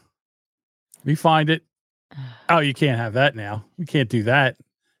on. Let me find it. Oh, you can't have that now. You can't do that.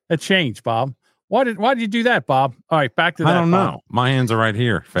 That changed, Bob. Why did you do that, Bob? All right, back to that. I don't Bob. know. My hands are right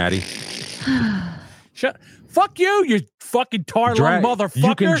here, fatty. Fuck you fucking tar lung motherfucker.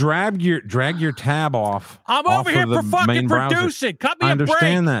 You can drag your tab off. I'm off over here of the for fucking main browser. producing. Cut me I a break.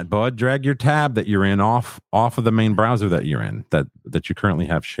 understand that, bud. Drag your tab that you're in off of the main browser that you're in, that you currently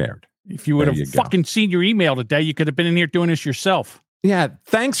have shared. If you would have fucking seen your email today, you could have been in here doing this yourself. Yeah,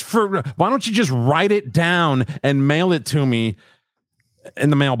 thanks for. Why don't you just write it down and mail it to me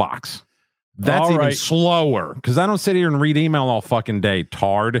in the mailbox? That's All even right. slower because I don't sit here and read email all fucking day,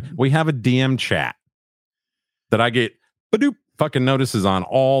 tard. We have a DM chat that I get fucking notices on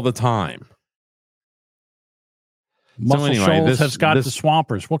all the time. Muscle Shoals has got the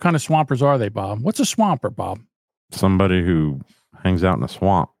swampers. What kind of swampers are they, Bob? What's a swamper, Bob? Somebody who hangs out in a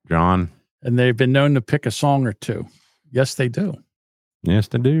swamp, John. And they've been known to pick a song or two. Yes, they do. Yes,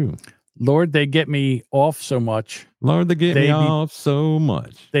 they do. Lord, they get me off so much. Lord, they get me off so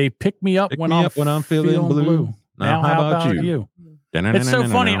much. They pick me up when I'm feeling blue. Now, how about you? It's so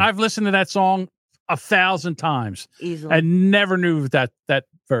funny. I've listened to that song 1,000 times. Easily. I never knew that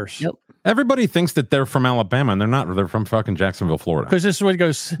verse. Nope. Everybody thinks that they're from Alabama, and they're not. They're from fucking Jacksonville, Florida. Because this is what it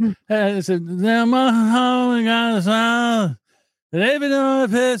goes. And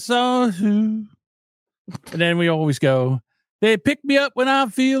then we always go, they pick me up when I'm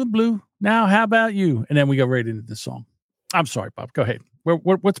feeling blue. Now, how about you? And then we go right into the song. I'm sorry, Bob. Go ahead.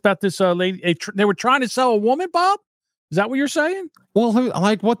 What's about this lady? They were trying to sell a woman, Bob? Is that what you're saying? Well,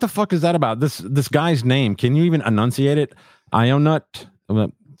 what the fuck is that about? This guy's name. Can you even enunciate it? Ionut.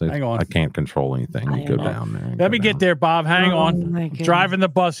 Hang on. I can't control anything. Go down there. Let me get there, Bob. Hang on. Driving the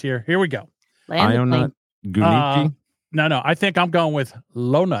bus here. Here we go. Ionut Gunichi. No. I think I'm going with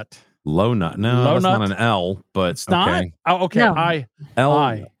low nut. Low nut. No, that's not an L, but it's not. Okay. Oh, okay. No.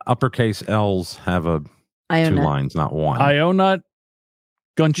 L. Uppercase L's have two lines, not one. Ionut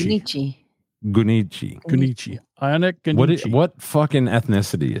Gunichi. Gunichi. Ionut Gunichi. What fucking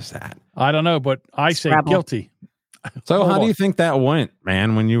ethnicity is that? I don't know, but I say guilty. So how do you think that went,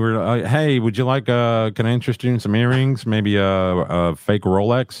 man? When you were, hey, would you like? Can I interest you in some earrings? Maybe a fake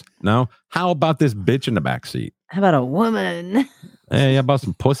Rolex? No. How about this bitch in the back seat? How about a woman? Hey, how about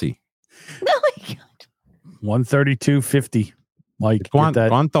some pussy? Oh my God. 132.50. Mike, get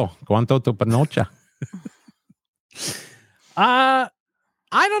that. Cuánto tu panocha? I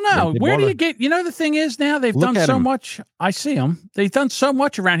don't know. Where do you get? You know, the thing is now they've done so much. I see them. They've done so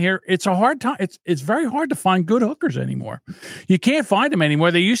much around here. It's a hard time. It's very hard to find good hookers anymore. You can't find them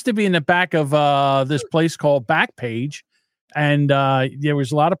anymore. They used to be in the back of this place called Backpage, and there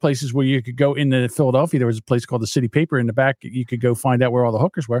was a lot of places where you could go into Philadelphia. There was a place called the City Paper in the back. You could go find out where all the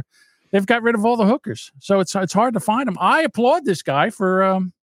hookers were. They've got rid of all the hookers, so it's hard to find them. I applaud this guy for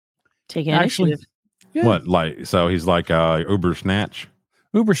taking initiative. Yeah. What, like, so he's like Uber Snatch?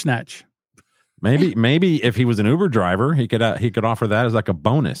 Uber Snatch. Maybe if he was an Uber driver, he could offer that as like a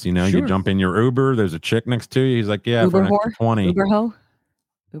bonus. You know, Sure. you jump in your Uber. There's a chick next to you. He's like, yeah, Uber for an extra whore? 20. Uber hoe?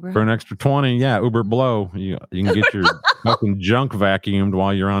 Uber For an extra 20, yeah, Uber blow. You can get your fucking junk vacuumed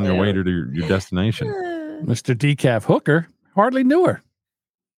while you're on your way to your destination. Mr. Decaf Hooker hardly knew her.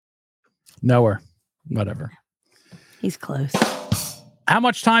 Know her. Whatever. He's close. How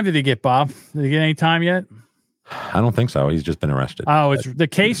much time did he get, Bob? Did he get any time yet? I don't think so. He's just been arrested. Oh, the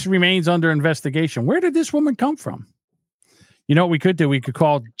case remains under investigation. Where did this woman come from? You know what we could do? We could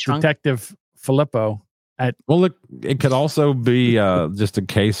call Detective Filippo at. Well, it could also be just a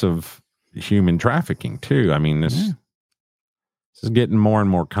case of human trafficking too. I mean, this is getting more and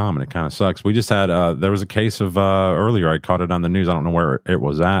more common. It kind of sucks. We just had there was a case of earlier. I caught it on the news. I don't know where it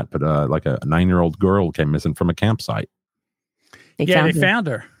was at, but like a 9-year-old girl came missing from a campsite. They found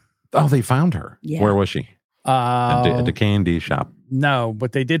her. Oh, they found her. Yeah. Where was she? At the candy shop. No,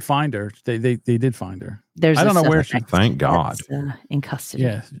 but they did find her. They did find her. There's I don't know where she. Thank God. In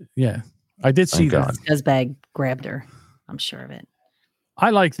custody. Yeah. I did see that. Scuzzbag grabbed her. I'm sure of it. I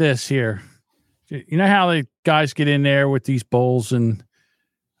like this here. You know how the guys get in there with these bowls and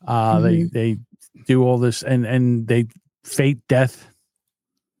they do all this and they fake death.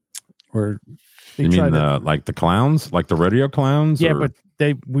 Or you mean like the clowns, like the rodeo clowns? Yeah, or?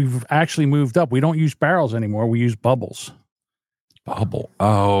 but we've actually moved up. We don't use barrels anymore. We use bubbles. Bubble.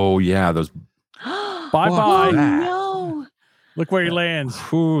 Oh yeah, those. Bye bye. Oh, no. Look where he lands.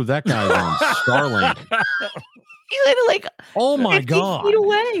 Ooh, that guy's on Starlink. He landed like oh my 50 God, feet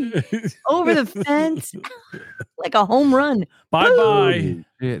away over the fence, like a home run. Bye bye.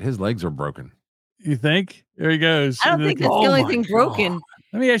 Shit, his legs are broken. You think? There he goes. I don't think that's the only thing broken.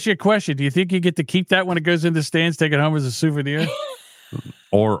 Let me ask you a question. Do you think you get to keep that when it goes in the stands, take it home as a souvenir?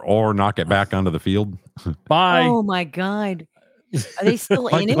 or knock it back onto the field? Bye. Oh my God. Are they still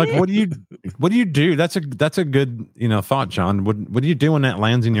in it? Like what do you do? That's a good thought, John. What do you do when that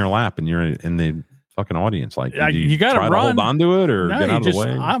lands in your lap and you're in the fucking audience? Like you got to try to hold on to it or no, get out of the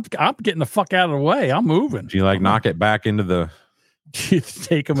way? I'm getting the fuck out of the way. I'm moving. Do you knock it back into the?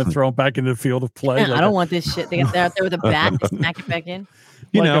 Take them and throw them back into the field of play. I don't want this shit. They get out there with a bat and smack it back in.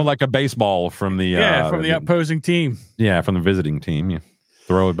 Like a baseball from the from the opposing team. Yeah, from the visiting team. You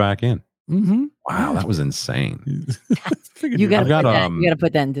throw it back in. Mm-hmm. Wow, that was insane. You got to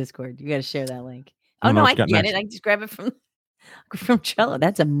put that in Discord. You got to share that link. Oh no, I can get it. I can just grab it from Trello.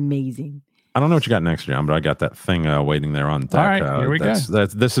 That's amazing. I don't know what you got next, John, but I got that thing waiting there on deck. All right, here we go.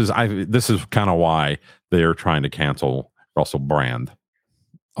 This is kind of why they're trying to cancel Russell Brand.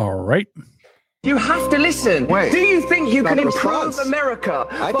 All right. You have to listen. Wait, do you think you can response. improve America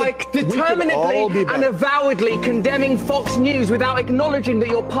I by think we could determinedly all be and better. avowedly condemning Fox News without acknowledging that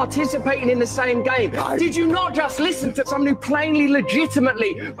you're participating in the same game? Did you not just listen to someone who plainly,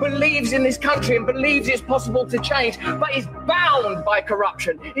 legitimately believes in this country and believes it's possible to change, but is bound by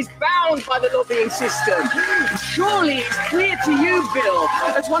corruption, is bound by the lobbying system? Surely it's clear to you, Bill,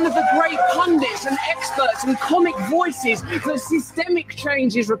 as one of the great pundits and experts and comic voices, that systemic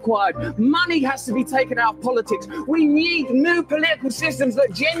change is required. Money has to be taken out of politics. We need new political systems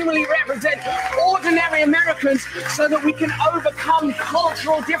that genuinely represent ordinary Americans so that we can overcome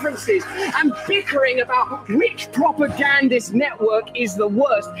cultural differences. And bickering about which propagandist network is the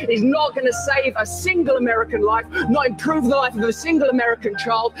worst is not going to save a single American life, not improve the life of a single American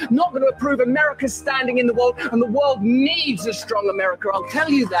child, not going to improve America's standing in the world, and the world needs a strong America. I'll tell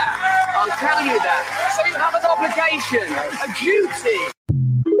you that. I'll tell you that. So you have an obligation, a duty.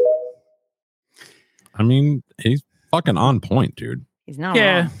 I mean, he's fucking on point, dude. He's not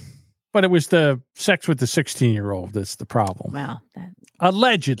Yeah, wrong. but it was the sex with the 16-year-old that's the problem. Wow.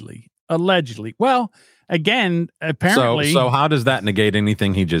 Allegedly. Well, again, apparently. So how does that negate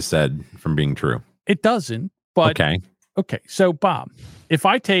anything he just said from being true? It doesn't. But okay. So Bob, if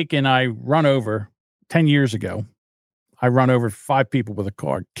I take and I run over 10 years ago, I run over 5 people with a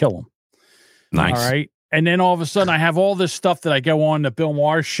car, kill them. Nice. All right. And then all of a sudden I have all this stuff that I go on the Bill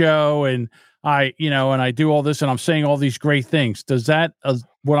Maher show and I do all this and I'm saying all these great things. Does that,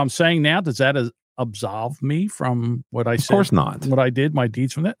 what I'm saying now, does that absolve me from what I said? Of course not. What I did, my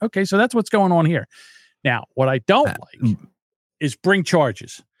deeds from that? Okay. So that's what's going on here. Now, what I don't like is bring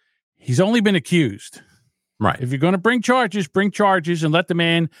charges. He's only been accused. Right. If you're going to bring charges and let the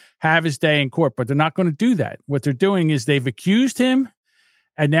man have his day in court. But they're not going to do that. What they're doing is they've accused him,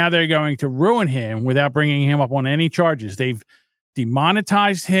 and now they're going to ruin him without bringing him up on any charges. They've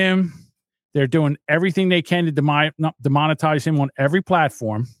demonetized him. They're doing everything they can to demonetize him on every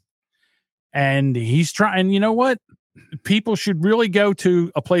platform. And he's trying. You know what? People should really go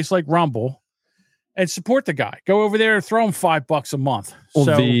to a place like Rumble and support the guy. Go over there and throw him $5 a month. Well,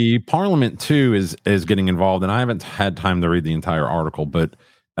 So the Parliament too is getting involved, and I haven't had time to read the entire article, but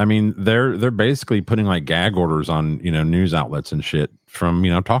I mean they're basically putting like gag orders on news outlets and shit from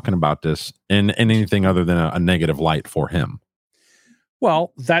talking about this in anything other than a negative light for him.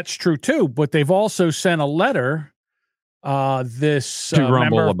 well, that's true too. But they've also sent a letter To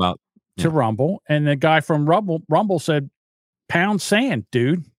Rumble Rumble, and the guy from Rumble said, "Pound sand,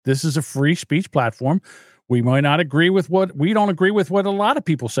 dude. This is a free speech platform. We might not agree with we don't agree with what a lot of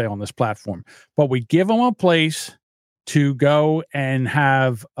people say on this platform, but we give them a place to go and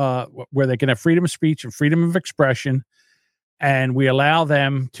have where they can have freedom of speech and freedom of expression, and we allow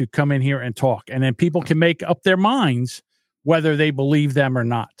them to come in here and talk, and then people can make up their minds whether they believe them or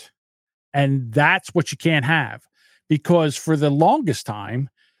not, and that's what you can't have, because for the longest time,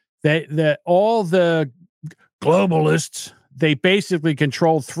 that all the globalists." They basically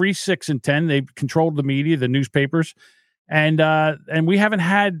controlled 3, 6, and 10. They controlled the media, the newspapers, and we haven't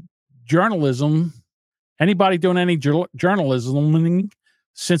had journalism, anybody doing any journalism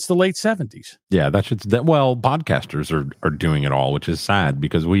since the late 70s. Yeah, podcasters are doing it all, which is sad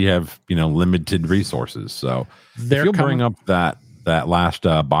because we have limited resources. So if you'll bring up that last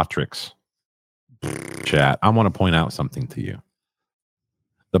Botrix chat, I want to point out something to you.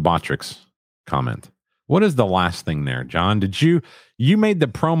 The Botrix comment. What is the last thing there, John? Did you made the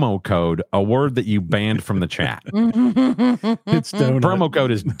promo code a word that you banned from the chat? It's donut. Promo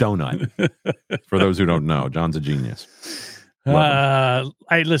code is donut. For those who don't know, John's a genius.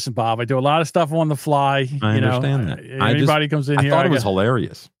 Hey, listen, Bob. I do a lot of stuff on the fly. I understand that. Anybody comes in here. I thought it was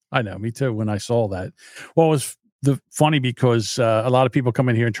hilarious. I know, me too. When I saw that, well, it was funny because a lot of people come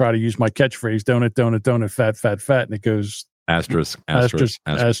in here and try to use my catchphrase: donut, donut, donut, fat, fat, fat, and it goes. Asterisk. Yeah.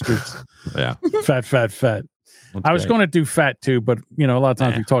 Fat. That's I was great. going to do fat too, but a lot of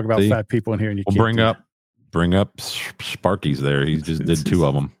times we talk about fat people in here, and you We'll can't bring up Sparky's there. He just did 2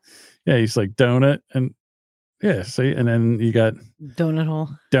 of them. Yeah, he's like donut and see, and then you got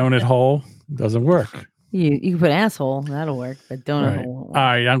donut hole doesn't work. You can put asshole, that'll work, but donut Right. hole. All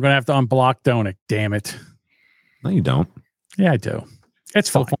right, I'm going to have to unblock donut. Damn it. No, you don't. Yeah, I do. It's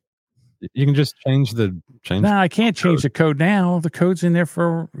fine. You can just change. No, I can't change the code now. The code's in there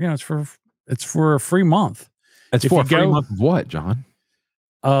for it's for a free month. It's for a free month of what, John?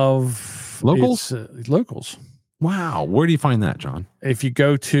 Of locals. Locals. Wow, where do you find that, John? If you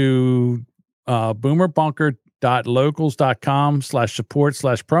go to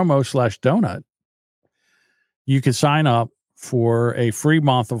boomerbunker.locals.com/support/promo/donut, you can sign up for a free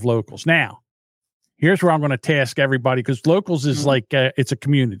month of locals. Now, here's where I'm going to task everybody, because locals is like it's a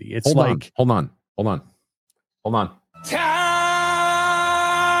community. It's Hold on. Time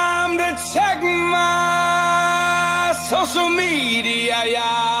to check my social media.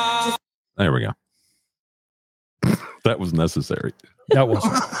 Yeah. There we go. That was necessary. That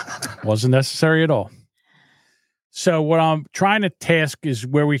wasn't necessary at all. So what I'm trying to task is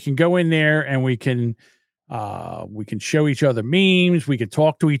where we can go in there and we can show each other memes. We can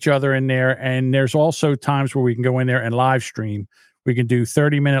talk to each other in there. And there's also times where we can go in there and live stream. We can do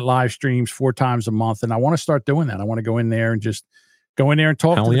 30-minute live streams 4 times a month. And I want to start doing that. I want to go in there and just go in there and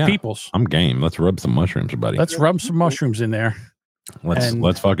talk to the peoples. I'm game. Let's rub some mushrooms, buddy. Let's rub some mushrooms in there.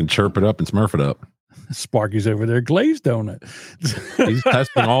 Let's fucking chirp it up and smurf it up. Sparky's over there, glazed donut. He's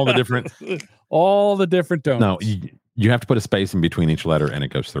testing all the different donuts. No, you have to put a space in between each letter and it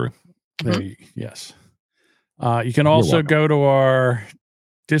goes through. Yes. You can also go to our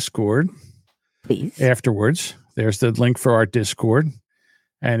Discord afterwards. There's the link for our Discord.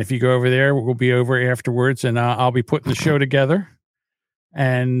 And if you go over there, we'll be over afterwards, and I'll be putting the show together,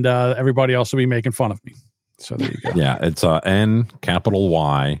 and everybody else will be making fun of me. So there you go. Yeah, it's N capital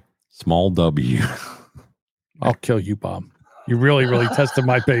Y small W. I'll kill you, Bob. You really, really tested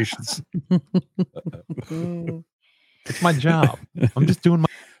my patience. It's my job. I'm just doing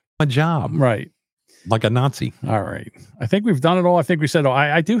my job. Right. Like a Nazi. All right. I think we've done it all. I think we said all.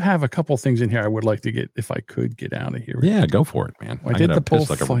 I do have a couple things in here I would like to get, if I could get out of here. Yeah, go for it, man. I did the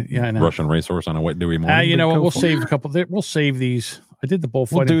bullfight. Like a I know. Russian racehorse on a wet dewy morning. You know what? We'll save a couple. We'll save these. I did the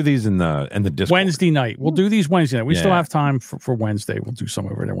bullfight. We'll do these in the Discord. Wednesday night. We'll do these Wednesday night. We still Yeah. have time for Wednesday. We'll do some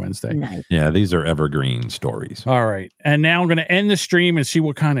over there Wednesday. Nice. Yeah, these are evergreen stories. All right. And now I'm going to end the stream and see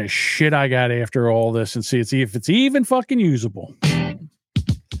what kind of shit I got after all this and see if it's even fucking usable.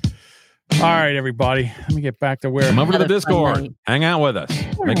 All right, everybody. Let me get back to where. Come over to the Discord. Hang out with us.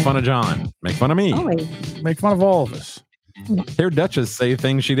 Make fun of John. Make fun of me. Make fun of all of us. Hear Duchess say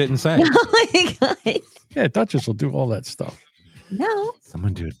things she didn't say. Oh my God. Yeah, Duchess will do all that stuff. No.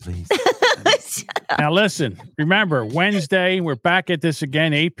 Someone do it, please. Now, listen. Remember, Wednesday, we're back at this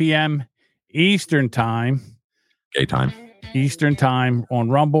again, 8 p.m. Eastern time. Gay time. Eastern time on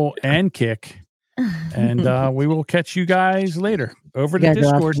Rumble and Kick. And we will catch you guys later over You the guys are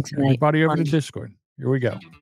Discord. awesome tonight. Everybody over Fun. to Discord. Here we go.